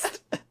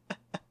podcast.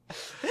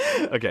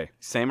 Okay,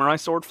 Samurai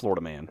Sword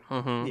Florida Man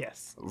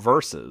Yes.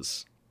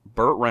 versus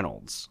Burt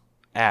Reynolds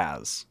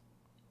as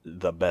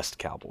the best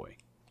cowboy.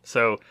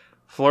 So,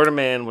 Florida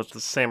man with the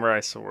samurai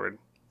sword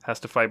has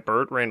to fight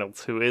Burt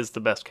Reynolds, who is the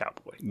best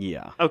cowboy.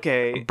 Yeah.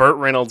 Okay. Burt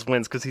Reynolds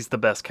wins because he's the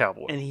best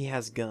cowboy. And he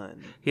has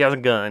gun. He has a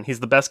gun. He's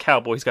the best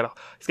cowboy. He's got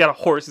a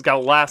horse. He's got a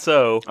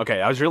lasso.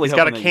 Okay, I was really He's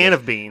got a hoping that can you-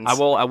 of beans. I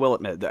will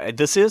admit that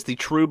this is the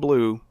True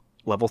Blue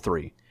level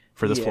 3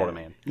 for this Yeah. Florida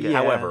man. Yeah.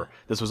 However,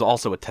 this was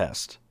also a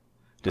test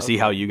to see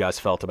how you guys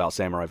felt about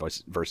Samurai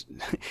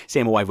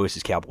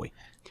versus Cowboy.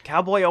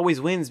 Cowboy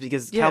always wins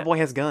because Yeah. Cowboy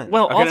has gun.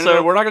 Well, Okay, also,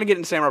 no, we're not going to get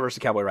into Samurai versus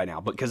Cowboy right now,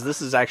 because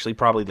this is actually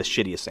probably the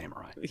shittiest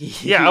Samurai.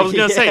 yeah, I was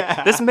gonna say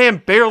this man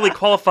barely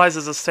qualifies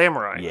as a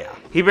samurai. Yeah.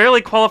 he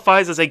barely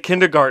qualifies as a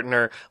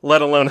kindergartner,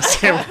 let alone a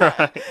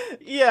samurai.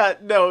 Yeah,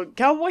 no,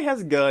 Cowboy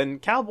has gun.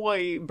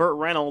 Cowboy Burt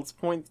Reynolds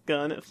points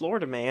gun at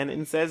Florida man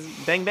and says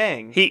bang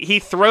bang. He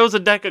throws a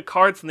deck of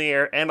cards in the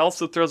air and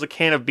also throws a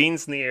can of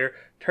beans in the air,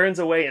 turns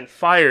away and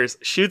fires,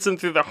 shoots him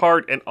through the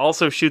heart, and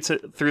also shoots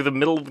it through the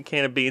middle of the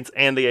can of beans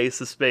and the ace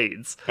of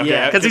spades.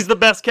 Yeah, because he's the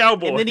best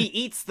cowboy. And then he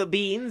eats the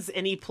beans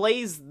and he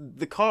plays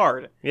the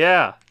card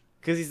yeah.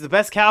 because he's the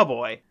best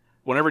cowboy.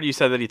 Whenever you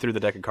said that he threw the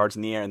deck of cards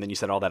in the air and then you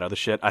said all that other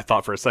shit, I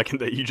thought for a second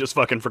that you just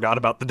fucking forgot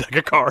about the deck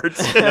of cards.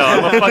 No,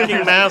 I'm a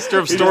fucking master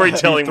of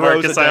storytelling, he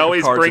throws Marcus. a deck I of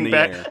always cards bring in the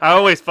back. air. I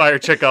always fire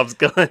Chekhov's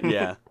gun.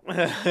 Yeah.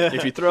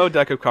 If you throw a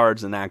deck of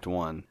cards in Act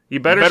 1, You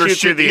better shoot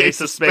through the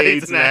ace of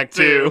spades in Act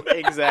 2.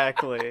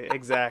 Exactly.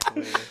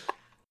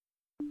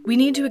 We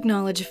need to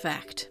acknowledge a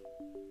fact.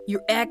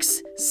 Your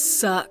ex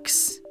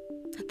sucks.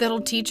 That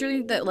old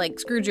teacher that, like,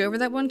 screwed you over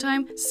that one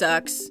time?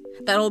 Sucks.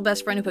 That old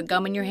best friend who put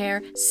gum in your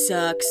hair?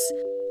 Sucks.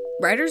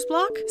 Writer's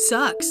block?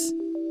 Sucks.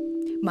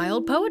 My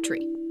old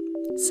poetry?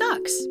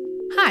 Sucks.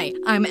 Hi,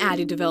 I'm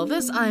Addie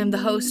DeVelvis. I am the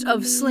host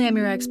of Slam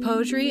Your Ex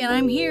Poetry, and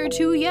I'm here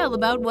to yell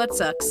about what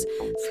sucks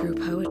through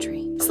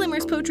poetry. Slam Your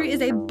Ex Poetry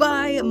is a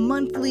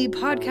bi-monthly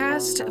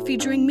podcast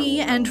featuring me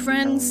and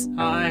friends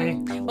Hi.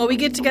 while we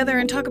get together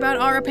and talk about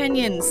our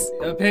opinions.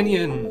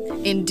 Opinion.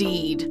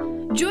 Indeed.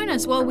 Join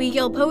us while we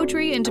yell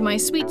poetry into my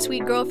sweet,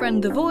 sweet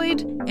girlfriend, The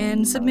Void,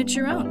 and submit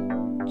your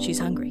own. She's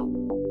hungry.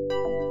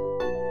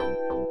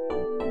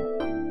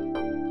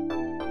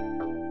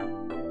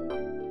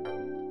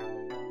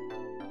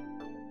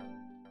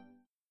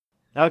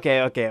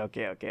 Okay.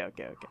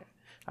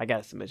 I got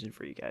a submission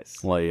for you guys.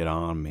 lay it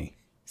on me.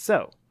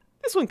 So,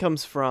 this one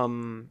comes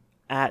from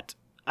at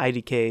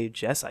IDK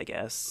Jess, I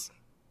guess.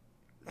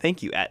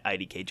 Thank you, at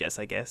IDK Jess,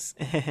 I guess.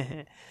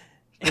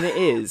 And it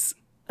is.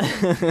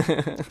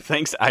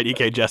 Thanks,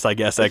 IDK Jess, I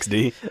guess,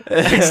 XD.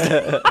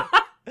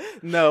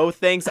 No,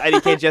 thanks,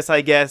 IDK Jess,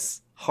 I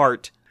guess.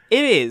 Heart.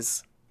 It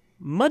is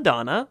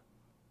Madonna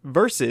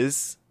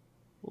versus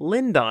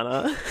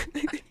Lindana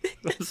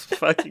This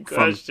fucking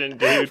question,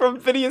 dude. from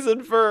Phineas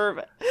and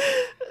Ferb.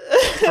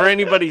 For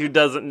anybody who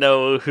doesn't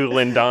know who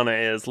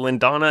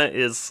Lindana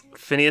is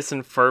Phineas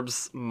and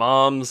Ferb's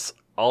mom's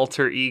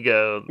alter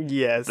ego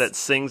Yes. that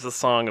sings a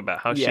song about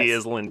how Yes. she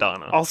is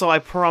Lindana. Also, I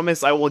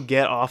promise I will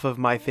get off of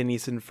my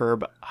Phineas and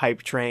Ferb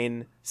hype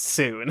train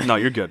soon. No,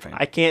 you're good, fan.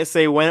 I can't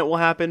say when it will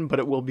happen, but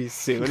it will be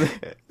soon.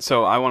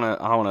 So I want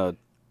to,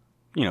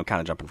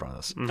 kind of jump in front of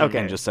this. Okay.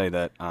 And just say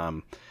that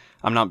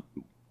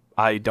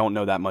I don't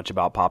know that much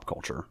about pop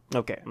culture,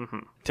 Okay.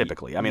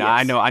 typically. I mean,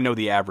 Yes. I know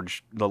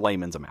the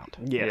layman's amount.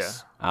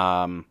 Yes.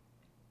 Madonna,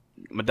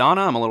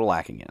 I'm a little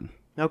lacking in.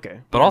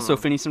 Okay. But also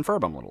Phineas and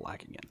Ferb, I'm a little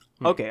lacking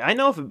in. Okay. I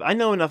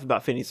know enough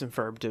about Phineas and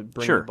Ferb to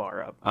bring Sure. the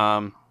bar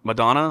up.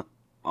 Madonna,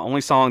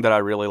 only song that I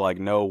really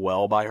know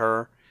well by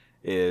her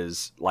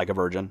is Like a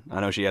Virgin. I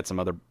know she had some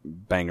other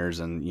bangers,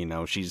 and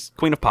she's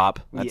Queen of Pop.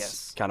 That's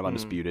Yes. kind of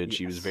undisputed.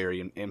 She was yes.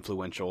 very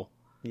influential.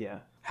 Yeah.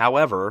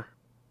 However,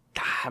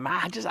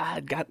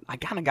 God, I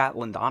kind of got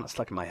Lindana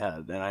stuck in my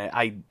head, and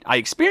I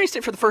experienced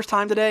it for the first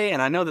time today,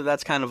 and I know that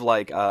that's kind of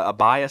like a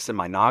bias in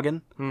my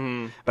noggin.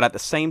 But at the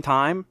same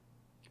time,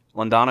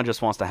 Lindana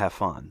just wants to have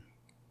fun.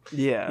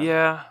 Yeah.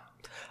 Yeah.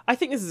 I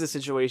think this is a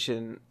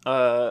situation.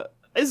 This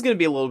is going to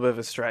be a little bit of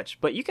a stretch,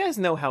 but you guys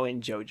know how in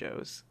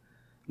JoJo's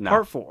No.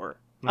 Part 4.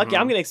 Okay,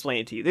 I'm going to explain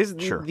it to you. This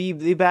is Sure.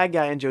 the bad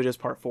guy in JoJo's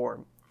Part 4,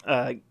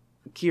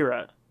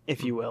 Kira,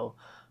 if you will.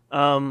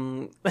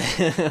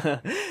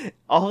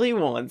 All he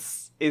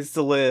wants is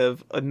to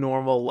live a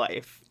normal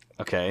life.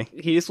 Okay.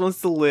 He just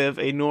wants to live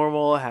a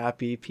normal,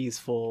 happy,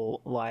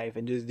 peaceful life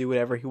and just do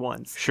whatever he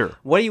wants. Sure.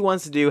 What he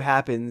wants to do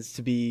happens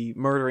to be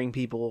murdering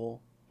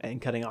people and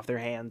cutting off their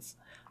hands.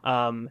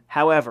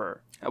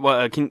 However,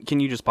 Well, can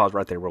you just pause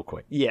right there real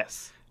quick?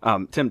 yes,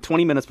 Tim,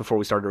 20 minutes before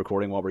we started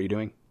recording, what were you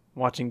doing?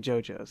 watching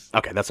JoJo's.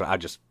 Okay, that's what I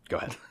just go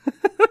ahead.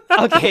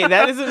 Okay,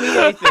 that doesn't mean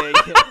anything.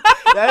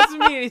 That doesn't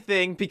mean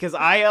anything because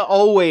I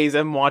always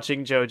am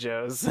watching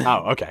JoJo's.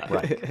 Oh, okay,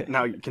 right.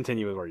 Now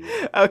continue with where you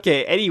were.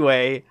 Okay,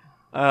 anyway.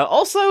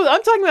 Also,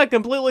 I'm talking about a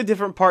completely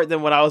different part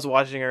than what I was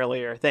watching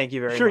earlier. Thank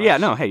you very Sure, much. yeah,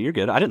 no, hey, you're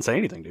good. I didn't say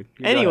anything, dude.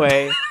 You go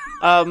ahead.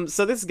 Anyway,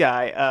 so this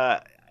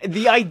guy,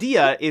 the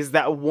idea is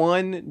that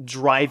one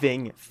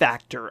driving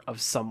factor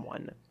of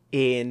someone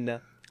in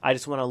I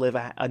just want to live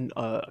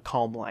a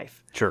calm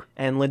life. Sure.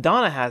 And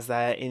Lindana has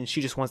that, and she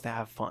just wants to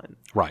have fun.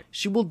 Right.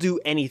 She will do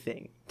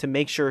anything to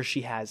make sure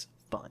she has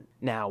fun.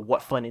 Now,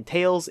 what fun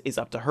entails is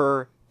up to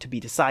her to be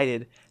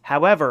decided.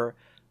 However,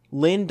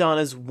 Lynn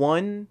Donna's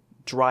one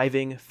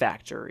driving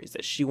factor is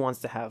that she wants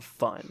to have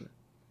fun.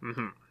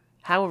 Mm-hmm.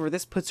 However,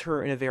 this puts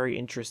her in a very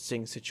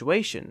interesting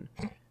situation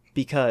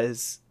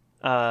because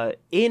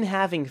in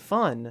having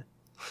fun,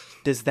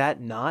 does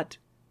that not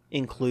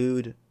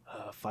include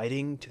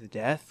fighting to the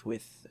death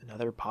with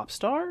another pop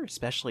star,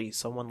 especially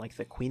someone like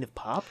the Queen of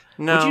Pop?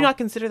 No. Would you not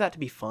consider that to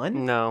be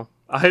fun? No.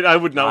 I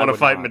would not I want to would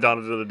fight not.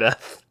 Madonna to the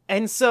death.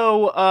 And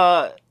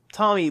so,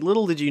 Tommy,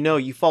 little did you know,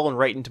 you've fallen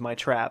right into my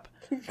trap.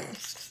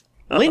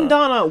 Lynn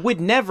Donna would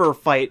never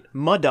fight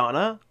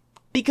Madonna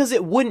because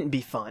it wouldn't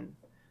be fun.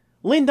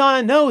 Lynn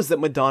Donna knows that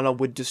Madonna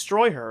would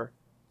destroy her,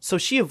 so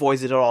she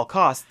avoids it at all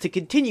costs to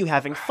continue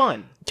having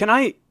fun. Can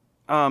I,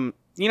 I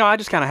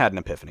just kind of had an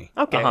epiphany.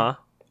 Okay. Uh-huh.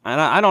 And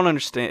I don't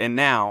understand. And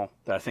now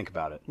that I think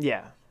about it,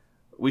 Yeah.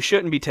 we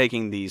shouldn't be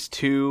taking these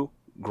two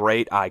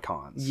great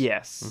icons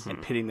Yes.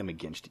 and pitting them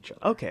against each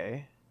other.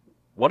 Okay.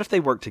 What if they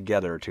work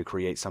together to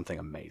create something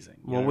amazing?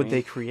 You know What would I they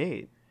mean?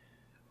 create?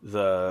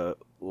 The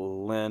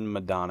Lynn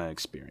Madonna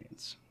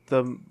experience.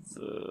 The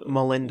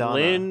Melindana.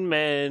 Lin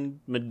Man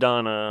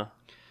Madonna.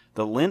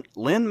 The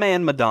Lin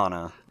Man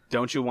Madonna.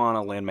 Don't you want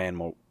a Lin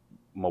Man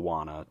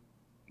Moana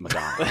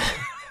Madonna?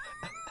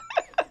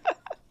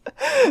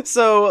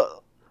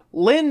 So,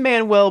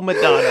 Lin-Manuel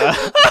Madonna.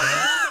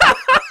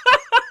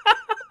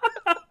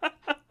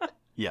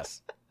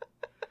 Yes.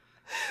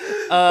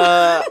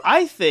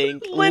 I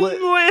think... Lin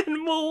Man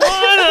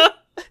Moana.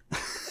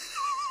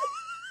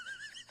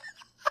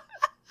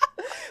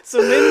 So,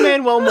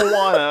 Lin-Manuel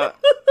Moana...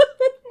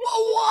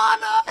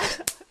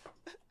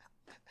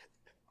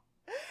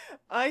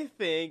 I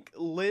think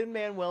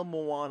Lin-Manuel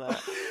Moana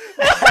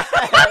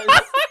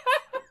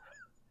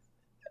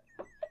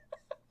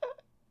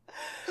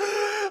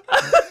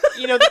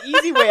you know, the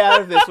easy way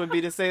out of this would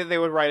be to say that they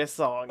would write a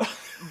song.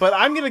 But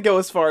I'm going to go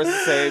as far as to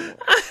say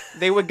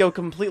they would go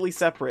completely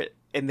separate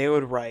and they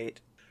would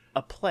write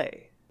a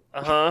play.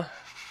 Uh-huh.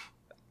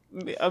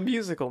 A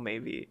musical,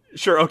 maybe.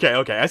 Sure. Okay.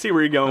 I see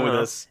where you're going with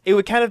this. It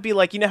would kind of be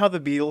like, you know how the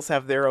Beatles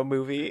have their own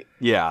movie?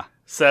 Yeah.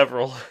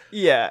 Several.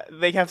 Yeah,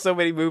 they have so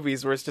many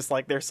movies where it's just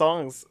like their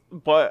songs.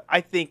 But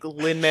I think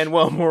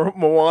Lin-Manuel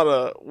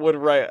Moana would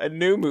write a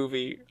new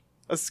movie,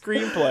 a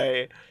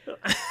screenplay.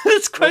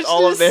 This question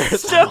all of is their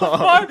so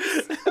far.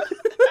 songs.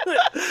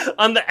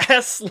 On the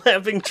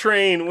ass-slapping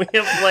train, we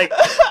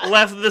have,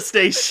 left the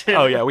station.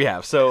 Oh yeah, we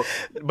have. So,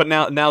 but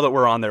now that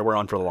we're on there, we're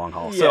on for the long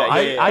haul. So Yeah,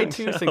 yeah. I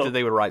too think that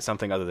they would write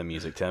something other than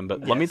music, Tim.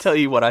 But let me tell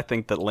you what I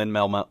think that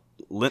Lin-Manuel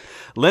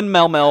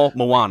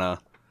Moana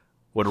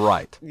would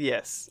write.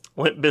 Yes.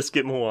 Limp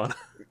Biscuit Moana.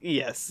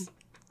 Yes.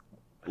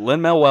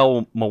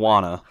 Lin-Manuel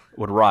Moana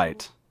would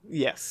write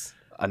Yes.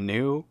 a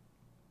new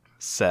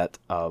set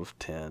of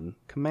 10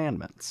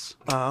 commandments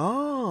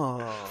Oh.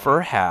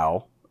 for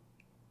how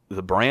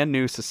the brand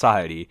new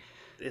society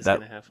It's That-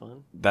 gonna have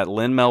fun. that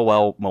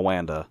Lin-Manuel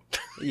Moana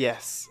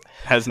Yes.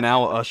 has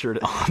now ushered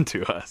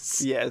onto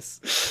us.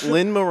 Yes.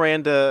 Lin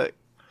Miranda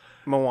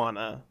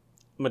Moana.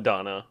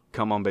 Madonna.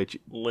 Come on, bait you.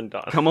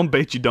 Lindana. Come on,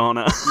 bait you,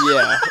 Donna.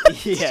 Yeah.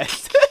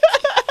 Yes.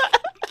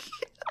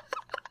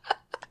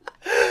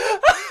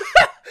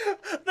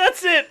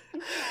 That's it.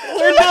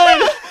 We're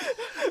done.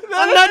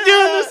 I'm not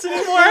doing this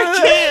anymore.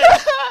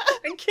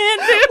 I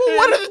can't do it.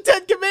 What are the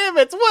 10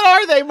 commandments? What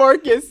are they,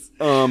 Marcus?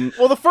 Um,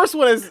 Well, the first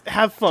one is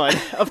have fun,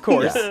 of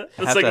course. Yeah.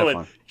 The Have to second have one,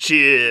 fun.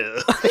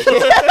 chill.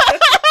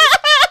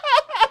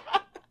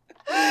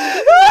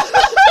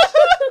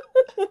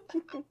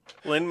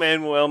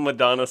 Lin-Manuel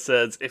Madonna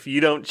says, if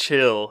you don't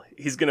chill,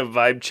 he's gonna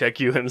vibe check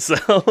you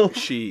himself.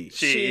 she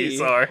She.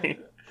 Sorry.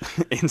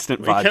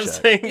 instant We vibe kept check.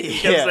 saying, we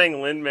kept Yeah.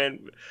 saying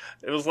Lin-Man.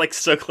 It was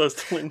so close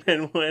to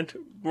Lin-Manuel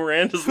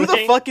Miranda's Who name.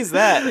 the fuck is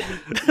that?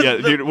 Yeah,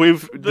 dude,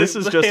 this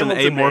is the just an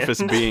Hamilton amorphous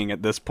man. being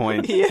at this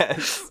point.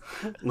 Yes.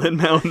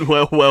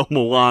 Lin-Manuel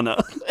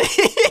Moana.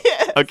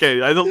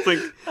 Okay, I don't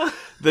think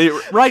they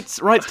writes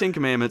 10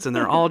 commandments, and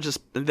they're all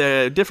just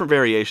the different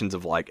variations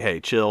of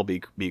hey, chill,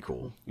 be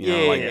cool. You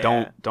know,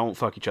 Yeah. don't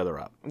fuck each other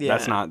up. Yeah.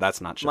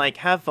 That's not chill. Like,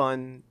 have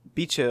fun,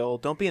 be chill,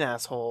 don't be an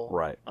asshole.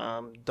 Right.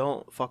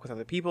 Don't fuck with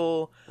other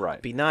people. Right.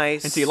 Be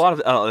nice. And see, a lot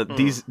of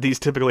these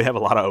typically have a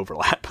lot of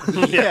overlap,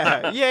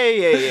 Yeah.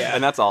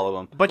 and that's all of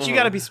them. But you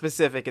got to be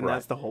specific, and Right.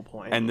 that's the whole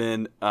point. And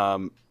then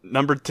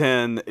number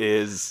 10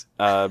 is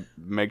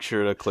make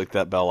sure to click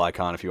that bell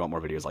icon if you want more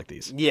videos like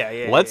these.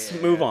 yeah. Let's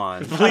move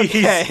on. Please,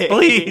 Okay.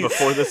 please.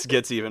 Before this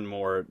gets even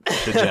more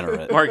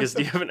degenerate. Marcus,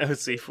 do you have an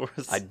OC for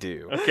us? I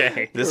do.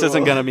 Okay. This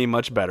isn't going to be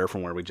much better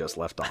from where we just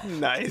left off.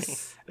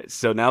 Nice.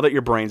 So now that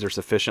your brains are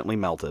sufficiently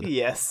melted,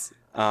 Yes.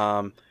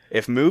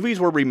 if movies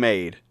were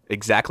remade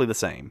exactly the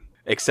same,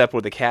 except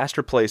with the cast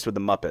replaced with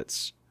the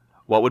Muppets,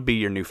 what would be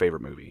your new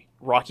favorite movie?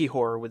 Rocky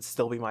Horror would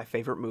still be my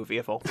favorite movie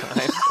of all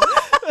time.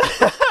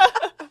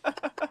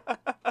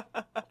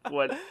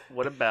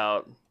 What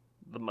about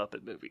the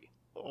Muppet movie?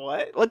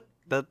 What? What?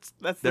 That's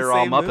the they're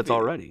all same Muppets movie.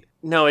 already.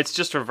 No, it's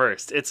just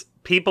reversed. It's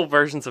people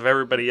versions of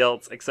everybody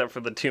else except for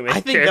the two main I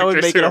think characters. that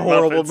would make it who a are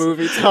horrible Muppets.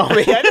 movie,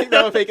 Tommy. I think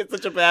that would make it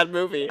such a bad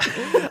movie.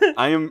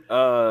 I am.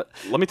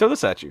 Let me throw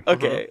this at you.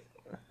 Okay.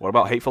 What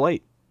about Hateful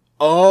Eight?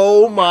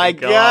 Oh my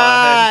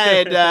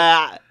God.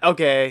 god!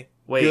 Okay,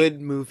 Wait.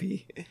 good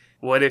movie.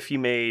 What if you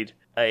made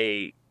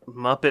a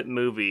Muppet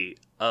movie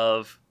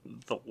of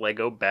the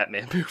Lego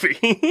Batman movie?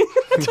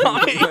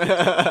 Tommy.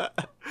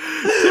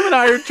 Tim and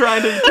I are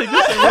trying to take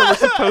this where we're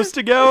supposed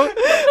to go,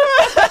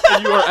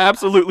 and you are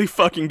absolutely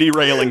fucking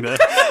derailing this.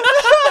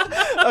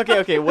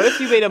 Okay. What if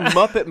you made a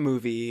Muppet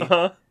movie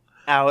Uh-huh.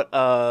 out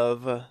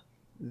of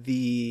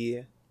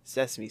the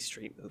Sesame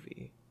Street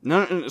movie?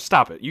 No,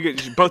 stop it. You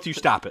guys, both you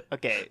stop it.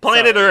 Okay,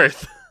 Planet sorry.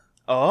 Earth.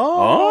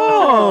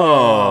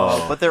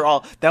 Oh, but they're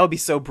all. That would be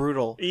so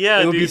brutal.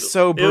 Yeah, it would be dude,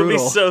 so brutal. It would be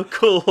so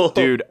cool.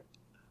 Dude,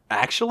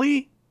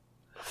 actually,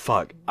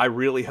 fuck. I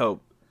really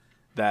hope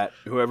that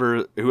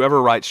whoever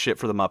writes shit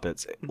for the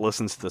Muppets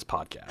listens to this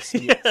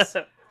podcast.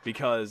 Yeah.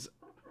 Because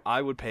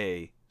I would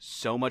pay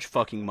so much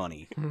fucking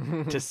money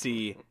to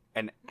see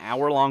an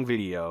hour-long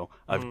video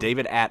of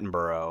David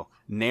Attenborough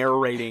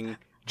narrating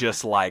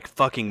just like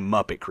fucking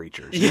Muppet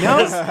creatures. You know?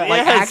 Yes, Like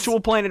yes. actual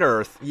Planet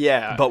Earth,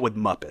 Yeah, but with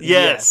Muppets.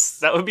 Yes,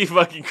 that would be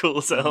fucking cool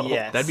as hell.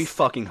 Yes. That'd be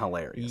fucking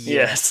hilarious.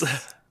 Yes.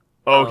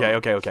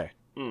 Okay.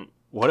 Mm.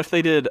 What if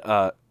they did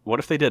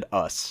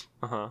Us?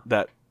 Uh-huh.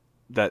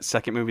 That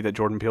second movie that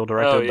Jordan Peele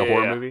directed, the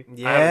horror movie?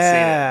 Yeah. I haven't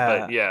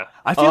seen it, but yeah.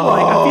 I feel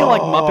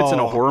like Muppets in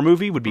a horror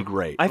movie would be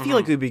great. I feel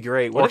like it would be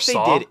great. What Or if they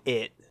Saw? did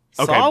it?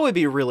 Okay. Saw would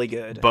be really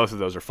good. Both of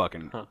those are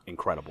fucking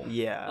incredible.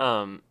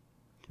 Yeah.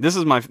 This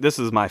is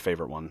my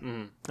favorite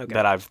one Okay.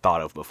 that I've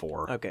thought of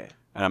before. Okay.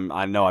 And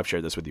I know I've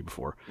shared this with you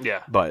before.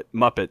 Yeah. But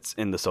Muppets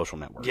in the Social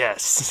Network.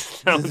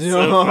 Yes. That was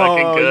so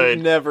fucking good.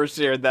 You never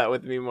shared that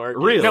with me, Mark.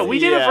 Really? No, we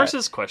did a Yeah.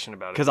 versus question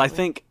about it. Because I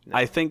think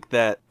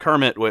that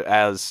Kermit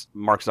as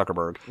Mark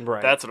Zuckerberg.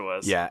 Right. That's what it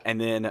was. Yeah, and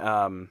then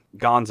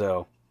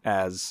Gonzo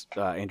as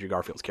Andrew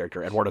Garfield's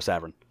character, Eduardo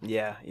Savrin.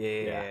 Yeah.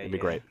 It'd be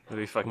great.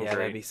 That'd be fucking Yeah,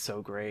 great. that'd be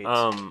so great.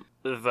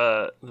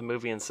 The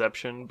movie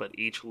Inception, but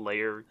each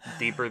layer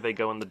deeper they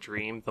go in the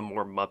dream, the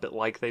more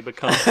Muppet-like they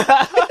become.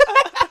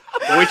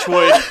 Which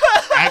would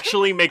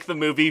actually make the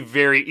movie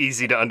very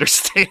easy to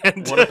understand.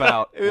 What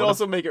about it would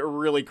also make it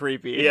really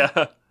creepy.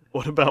 Yeah.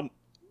 what about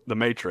The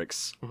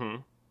Matrix hmm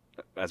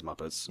as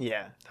Muppets?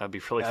 Yeah. That'd be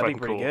really That'd be fucking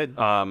pretty cool. good.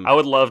 I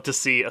would love to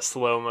see a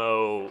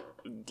slow-mo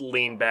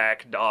lean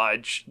back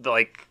dodge,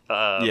 like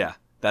Yeah,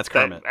 that's that-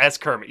 Kermit. as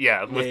Kermit,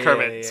 with Yeah,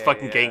 Kermit's yeah,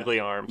 fucking yeah.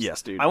 gangly arms.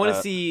 Yes, dude. I want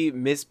to see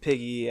Miss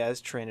Piggy as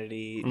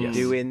Trinity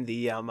doing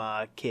the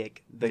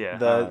kick, the Yeah.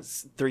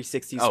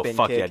 360 Oh spin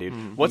fuck kick. yeah,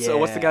 dude! What's the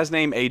Yeah. guy's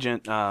name?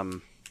 Agent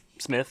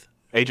Smith.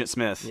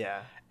 Smith.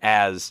 Yeah.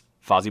 As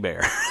Fozzie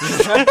Bear.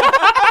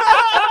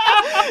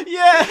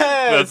 Yes.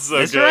 That's so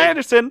Mr. good.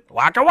 Anderson,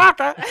 waka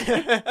waka.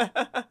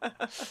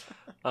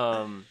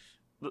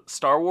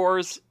 Star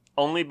Wars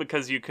only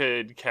because you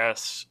could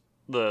cast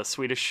the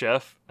Swedish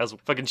Chef as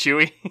fucking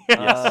Chewie.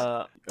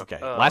 Okay,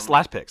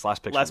 last picks.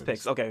 Last picks. Last for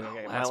picks. movies. Okay.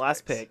 My Last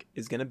last picks. pick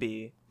is gonna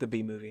be the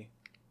B movie.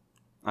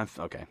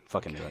 Okay,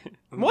 fucking do it.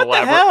 What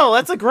the hell?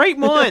 That's a great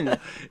one.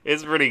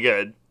 It's pretty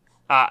good.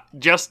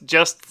 Just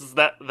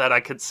that I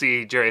could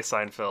see Jerry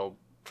Seinfeld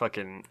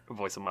fucking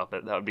voice a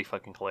Muppet. That would be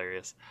fucking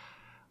hilarious.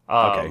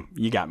 Okay,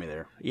 you got me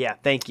there. Yeah.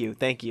 Thank you.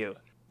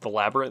 The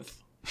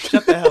Labyrinth.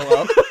 Shut the hell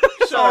up.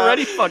 It's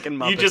already fucking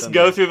Muppets. You just in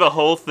go there. through the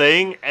whole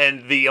thing,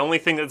 and the only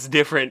thing that's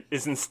different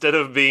is instead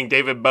of being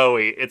David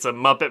Bowie, it's a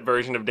Muppet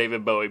version of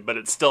David Bowie, but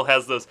it still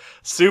has those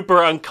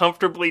super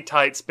uncomfortably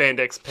tight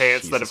spandex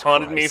pants that have Jesus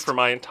haunted me Christ. for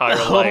my entire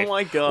Oh life.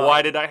 my God.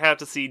 Why did I have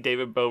to see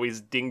David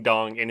Bowie's ding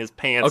dong in his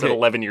pants Okay. at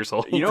 11 years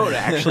old? You know what would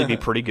actually be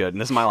pretty good, and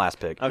this is my last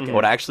pick. Okay.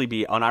 Would actually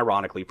be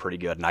unironically pretty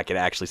good, and I could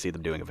actually see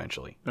them doing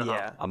eventually.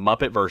 Yeah. A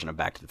Muppet version of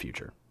Back to the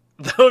Future.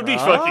 That would be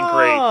fucking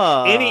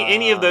Ah. great.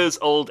 Any of those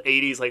old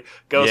 80s, like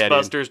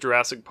Ghostbusters,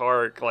 Jurassic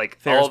Park, like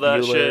Ferris all that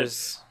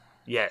Bueller's.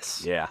 shit.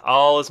 Yes. Yeah.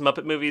 All his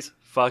Muppet movies,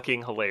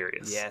 fucking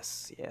hilarious.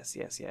 Yes.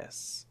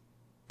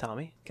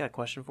 Tommy, got a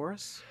question for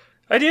us?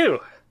 I do.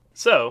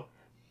 So,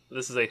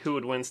 this is a who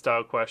would win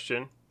style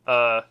question.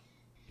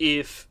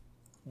 If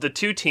the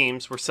two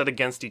teams were set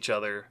against each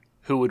other,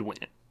 who would win?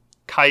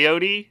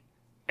 Coyote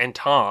and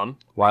Tom.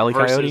 Wile E.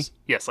 versus, Coyote?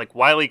 Yes, like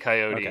Wile E.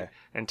 Coyote Okay.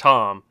 and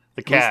Tom,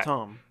 the Who's cat,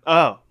 Tom?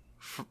 Oh.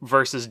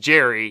 versus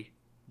Jerry,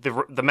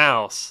 the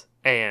mouse,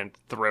 and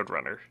the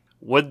Roadrunner.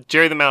 Would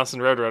Jerry the Mouse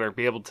and Roadrunner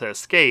be able to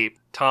escape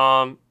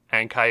Tom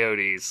and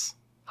Coyote's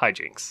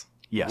hijinks?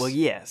 Yes. Well,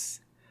 yes.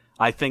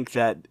 I think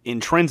that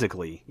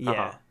intrinsically, Yeah.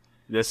 Uh-huh.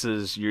 this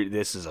is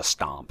a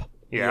stomp.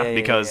 Yeah. Yeah.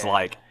 Because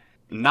like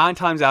 9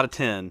 times out of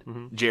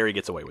 10, Jerry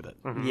gets away with it.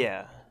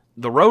 Yeah.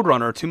 The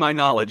Roadrunner, to my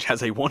knowledge,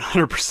 has a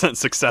 100%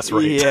 success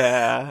rate.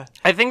 Yeah.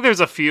 I think there's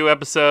a few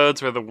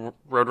episodes where the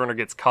Roadrunner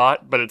gets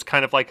caught, but it's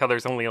kind of like how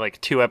there's only like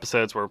 2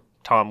 episodes where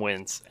Tom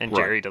wins and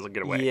Right. Jerry doesn't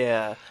get away.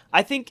 Yeah.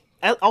 I think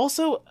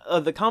also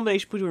the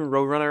combination between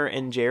Roadrunner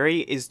and Jerry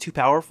is too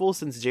powerful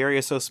since Jerry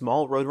is so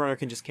small. Roadrunner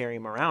can just carry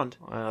him around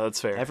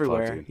That's fair.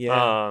 everywhere. dude.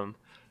 Yeah.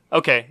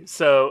 Okay,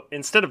 so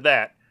instead of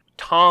that,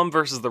 Tom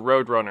versus the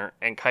Roadrunner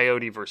and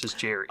Coyote versus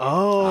Jerry.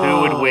 Oh.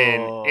 Who would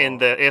win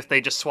if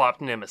they just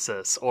swapped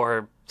Nemesis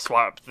or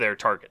swapped their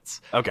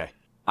targets? Okay.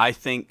 I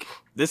think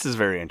this is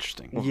very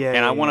interesting. Yeah,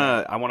 and I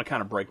yeah. want to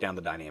kind of break down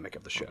the dynamic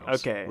of the shows.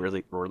 Okay.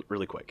 Really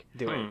quick.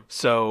 Do it.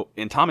 So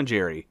in Tom and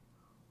Jerry,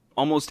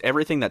 almost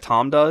everything that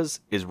Tom does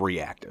is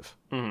reactive.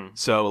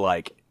 So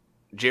like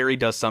Jerry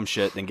does some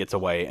shit, then gets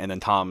away, and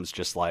then Tom's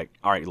just like,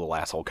 "All right, you little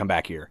asshole, come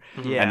back here."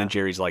 Yeah. And then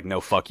Jerry's like, "No,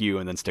 fuck you,"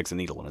 and then sticks a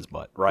needle in his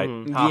butt. Right?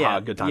 Yeah.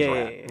 Good times, Yeah,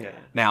 rat. yeah, yeah.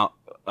 Now,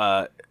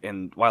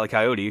 in Wile E.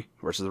 Coyote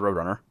versus the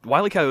Roadrunner,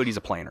 Wile E. Coyote's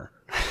a planner,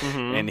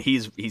 and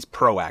he's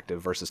proactive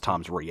versus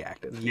Tom's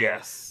reactive.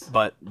 Yes.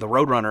 But the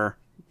Roadrunner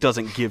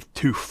doesn't give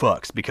two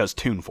fucks because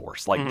Toon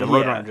Force. Like the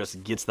Roadrunner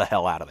just gets the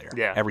hell out of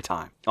there every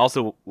time.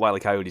 Also, Wile E.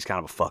 Coyote's kind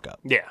of a fuck up.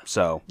 Yeah.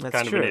 So, That's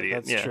Kind of true. an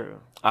idiot, That's yeah.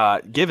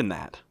 true. given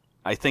that,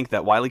 I think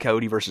that Wile E.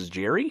 Coyote versus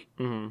Jerry,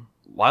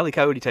 Wile E.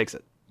 Coyote takes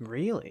it.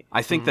 Really?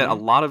 I think that a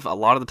lot of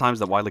the times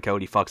that Wile E.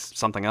 Coyote fucks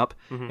something up,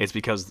 it's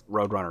because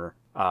Roadrunner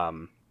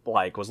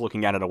was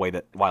looking at it a way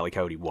that Wile E.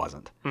 Coyote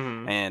wasn't.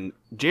 And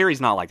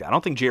Jerry's not like that. I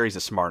don't think Jerry's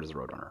as smart as the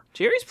Roadrunner.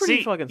 Jerry's pretty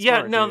See, fucking yeah,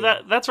 smart. no,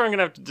 dude. that's where I'm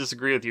gonna have to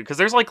disagree with you because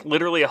there's like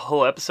literally a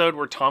whole episode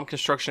where Tom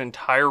constructs an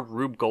entire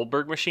Rube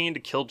Goldberg machine to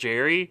kill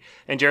Jerry,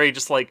 and Jerry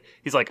just like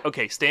he's like,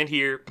 okay, stand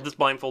here, put this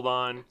blindfold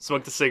on,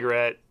 smoke the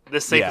cigarette.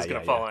 This safe is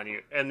gonna fall on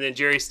you, and then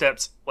Jerry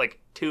steps like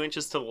 2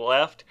 inches to the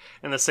left,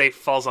 and the safe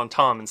falls on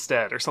Tom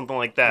instead, or something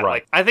like that.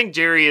 Right. Like I think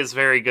Jerry is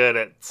very good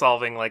at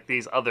solving like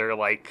these other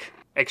like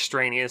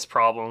extraneous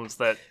problems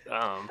that.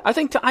 I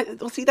think I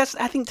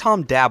think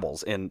Tom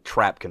dabbles in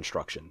trap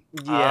construction.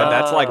 Yeah. But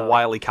that's like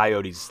Wile E.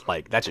 Coyote's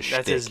that's a That's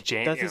shtick. his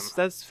jam.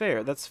 That's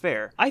fair. That's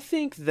fair. I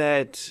think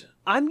that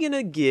I'm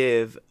gonna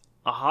give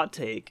a hot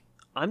take.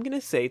 I'm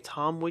gonna say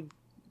Tom would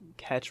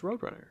catch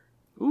Roadrunner.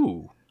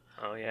 Ooh.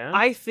 Oh yeah.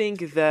 I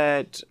think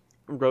that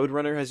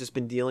Roadrunner has just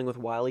been dealing with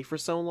Wile E for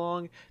so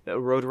long that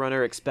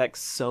Roadrunner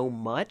expects so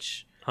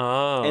much.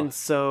 Oh. And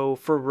so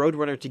for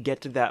Roadrunner to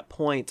get to that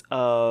point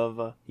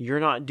of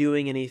you're not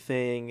doing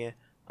anything,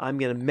 I'm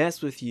going to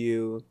mess with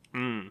you,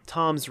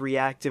 Tom's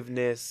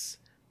reactiveness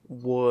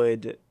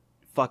would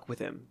fuck with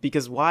him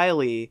because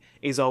Wile E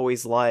is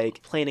always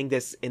like planning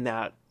this and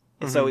that.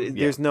 So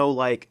there's no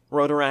like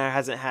Roadrunner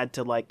hasn't had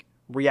to like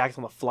react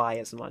on the fly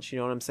as much, you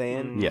know what I'm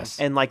saying? Yes.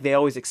 And like they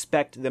always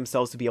expect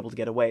themselves to be able to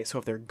get away. So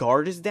if their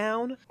guard is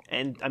down,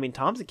 and I mean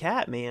Tom's a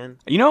cat, man.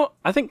 You know,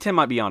 I think Tim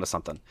might be onto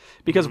something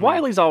because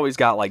Wiley's always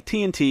got like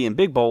TNT and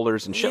big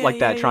boulders and shit like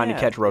that trying to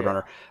catch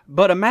Roadrunner.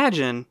 But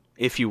imagine,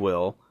 if you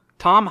will,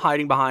 Tom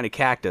hiding behind a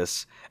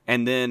cactus,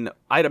 and then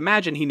I'd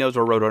imagine he knows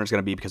where Roadrunner's going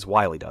to be because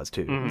Wile E. does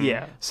too.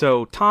 Yeah.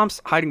 So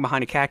Tom's hiding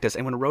behind a cactus,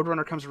 and when a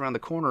Roadrunner comes around the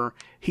corner,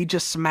 he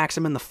just smacks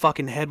him in the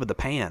fucking head with the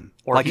pan,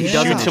 Or like he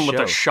does in shoots the him with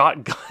show. a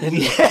shotgun, like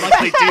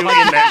they do in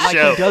that Like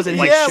show. he does in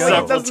like his show.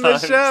 several That's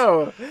times. the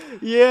show.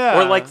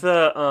 Yeah. Or like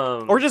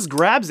the or just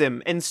grabs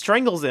him and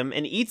strangles him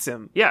and eats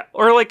him. yeah,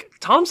 or like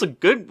Tom's a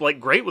good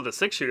great with a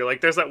 6-shooter. Like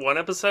there's that one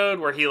episode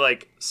where he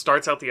like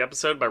starts out the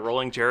episode by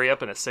rolling Jerry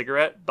up in a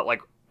cigarette, but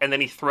like and then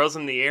he throws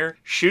him in the air,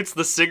 shoots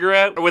the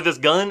cigarette with his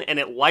gun, and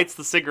it lights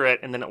the cigarette,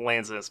 and then it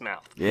lands in his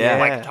mouth. Yeah.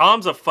 Like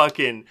Tom's a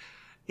fucking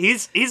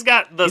he's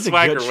got the He's a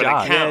swagger good when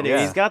shot. it Yeah, counts. dude,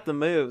 he's got the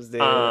moves,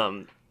 dude.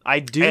 I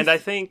do. And I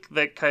think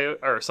that Coyote,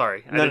 or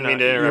sorry, I didn't mean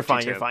to interrupt you're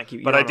fine, you, you're Tim. fine.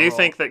 You're But I on a do roll.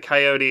 think that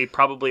Coyote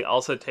probably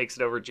also takes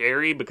it over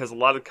Jerry because a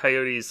lot of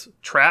Coyote's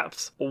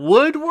traps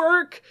would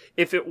work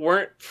if it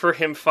weren't for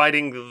him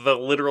fighting the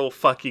literal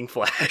fucking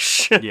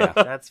Flash. Yeah.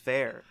 That's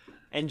fair.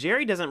 And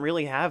Jerry doesn't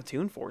really have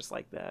Toon Force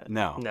like that.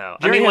 No. No,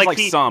 Jerry I mean, has like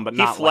some, but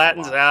not he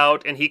flattens like a lot.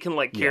 out and he can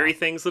like carry Yeah.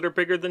 things that are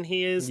bigger than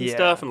he is and Yeah.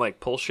 stuff, and like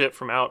pull shit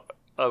from out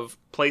of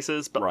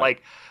places. But Right.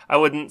 like, I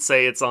wouldn't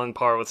say it's on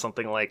par with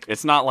something like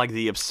It's not like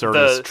the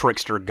absurdist The-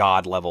 trickster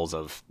god levels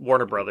of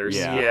Warner Brothers.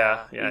 Yeah.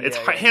 Yeah. It's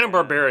Yeah, Hanna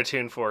Barbera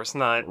Toon Force,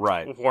 not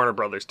Right. Warner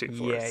Brothers Toon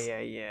Force.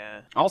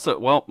 Yeah. Also,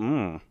 well,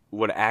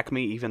 would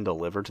Acme even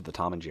deliver to the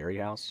Tom and Jerry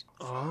house?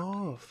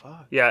 Oh,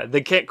 fuck. Yeah, they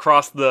can't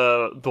cross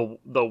the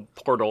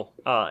portal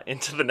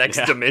into the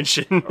next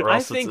dimension. Or I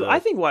else think it's a- I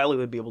think Wile E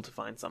would be able to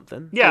find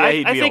something. Yeah, Yeah,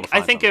 he'd be able to I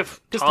find think if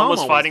 'Cause Tom Tom was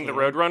always fighting the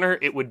can. Roadrunner,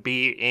 it would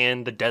be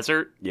in the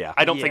desert. Yeah.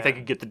 I don't think they Yeah.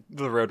 could get the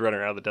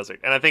Roadrunner out of the desert,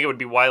 and I think it would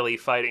be Wile E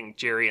fighting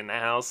Jerry in the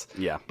house.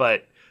 Yeah.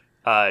 But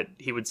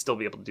he would still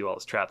be able to do all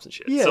his traps and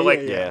shit. Yeah, so like,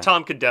 yeah.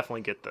 Tom could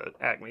definitely get the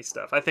Acme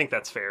stuff. I think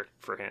that's fair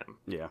for him,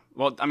 Yeah.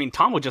 Well, I mean,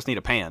 Tom would just need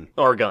a pan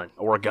or a gun.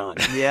 or a gun.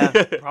 Yeah,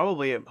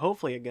 probably,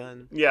 hopefully a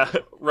gun. Yeah,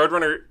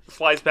 Roadrunner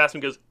flies past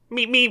and goes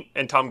meep meep,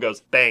 and Tom goes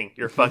bang,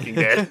 you're fucking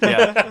dead.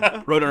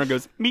 Yeah. Roadrunner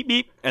goes meep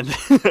meep, and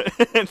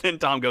and then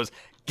Tom goes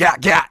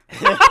gat gat.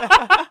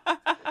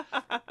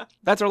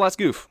 That's our last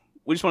goof.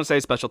 We just want to say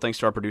special thanks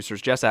to our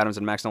producers Jess Adams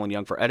and Max Nolan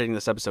Young for editing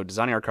this episode,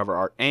 designing our cover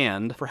art,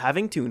 and For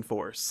having Toon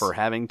Force. for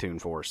having Toon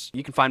Force.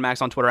 You can find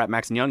Max on Twitter at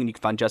Max and Young, and you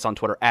can find Jess on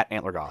Twitter at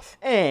AntlerGoth.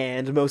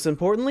 And most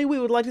importantly, we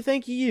would like to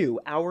thank you,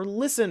 our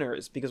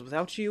listeners, because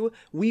without you,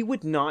 we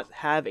would not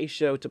have a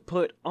show to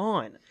put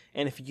on.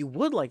 And if you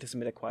would like to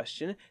submit a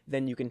question,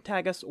 then you can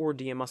tag us or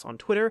DM us on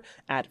Twitter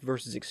at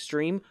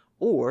 @VersusExtreme,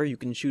 Or you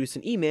can shoot us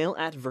an email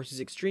at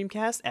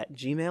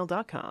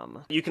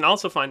versusextremecast@gmail.com. You can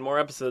also find more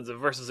episodes of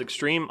Versus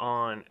Extreme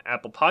on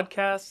Apple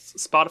Podcasts,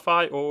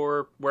 Spotify,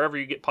 or wherever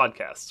you get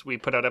podcasts. We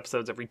put out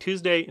episodes every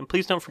Tuesday, and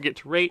please don't forget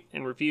to rate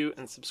and review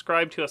and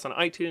subscribe to us on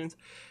iTunes.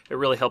 It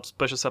really helps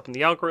push us up in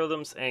the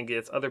algorithms and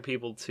gets other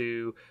people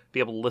to be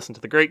able to listen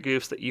to the great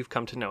goofs that you've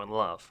come to know and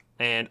love.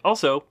 And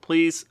also,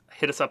 please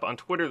hit us up on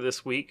Twitter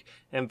this week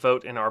and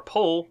vote in our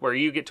poll where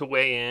you get to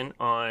weigh in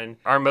on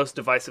our most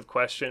divisive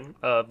question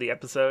of the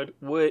episode,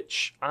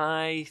 which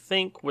I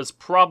think was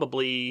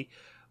probably,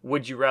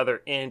 would you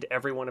rather end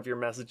every one of your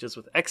messages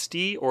with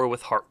XD or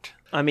with heart?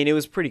 I mean, it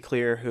was pretty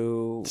clear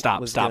who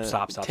Stop.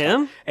 gonna-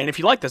 Tim? And if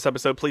you like this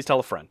episode, please tell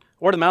a friend.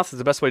 Word of mouth is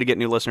the best way to get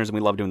new listeners, and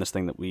we love doing this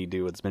thing that we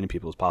do with as many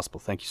people as possible.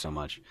 Thank you so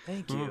much.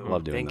 Thank you.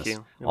 Love doing Thank this.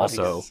 you.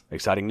 Also,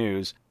 exciting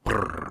news. I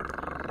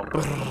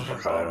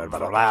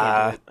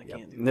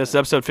can't do This is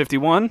episode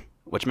 51,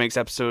 which makes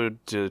episode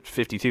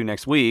 52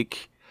 next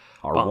week,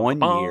 our Bum, 1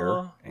 bum.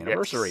 year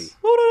anniversary. Yes.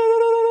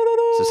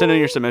 So send in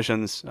your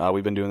submissions.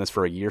 We've been doing this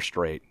for a year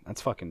straight.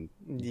 That's fucking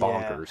Yeah.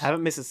 bonkers.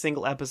 Haven't missed a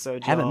single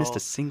episode, Haven't y'all. missed a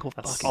single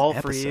That's fucking all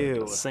for episode.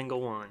 you. A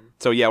single one.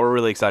 So yeah, we're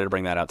really excited to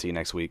bring that out to you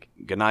next week.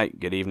 Good night,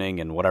 good evening,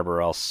 and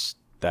whatever else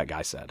that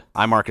guy said.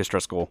 I'm Marcus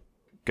Driscoll.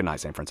 Good night,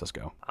 San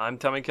Francisco. I'm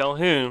Tommy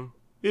Calhoun.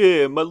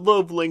 Yeah, my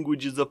love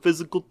language is a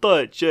physical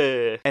touch,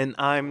 yeah. And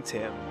I'm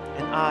Tim,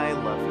 and I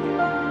love you.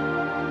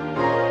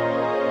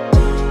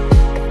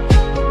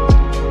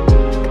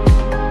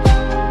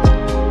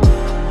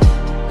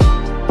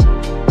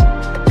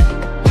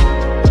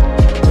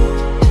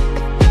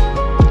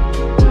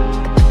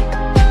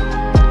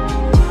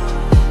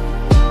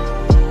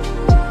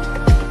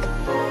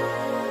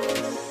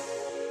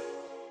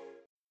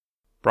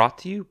 Brought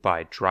to you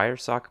by Dryer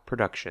Sock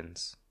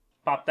Productions.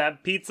 Pop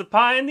that pizza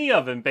pie in the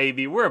oven,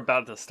 baby. We're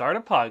about to start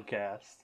a podcast.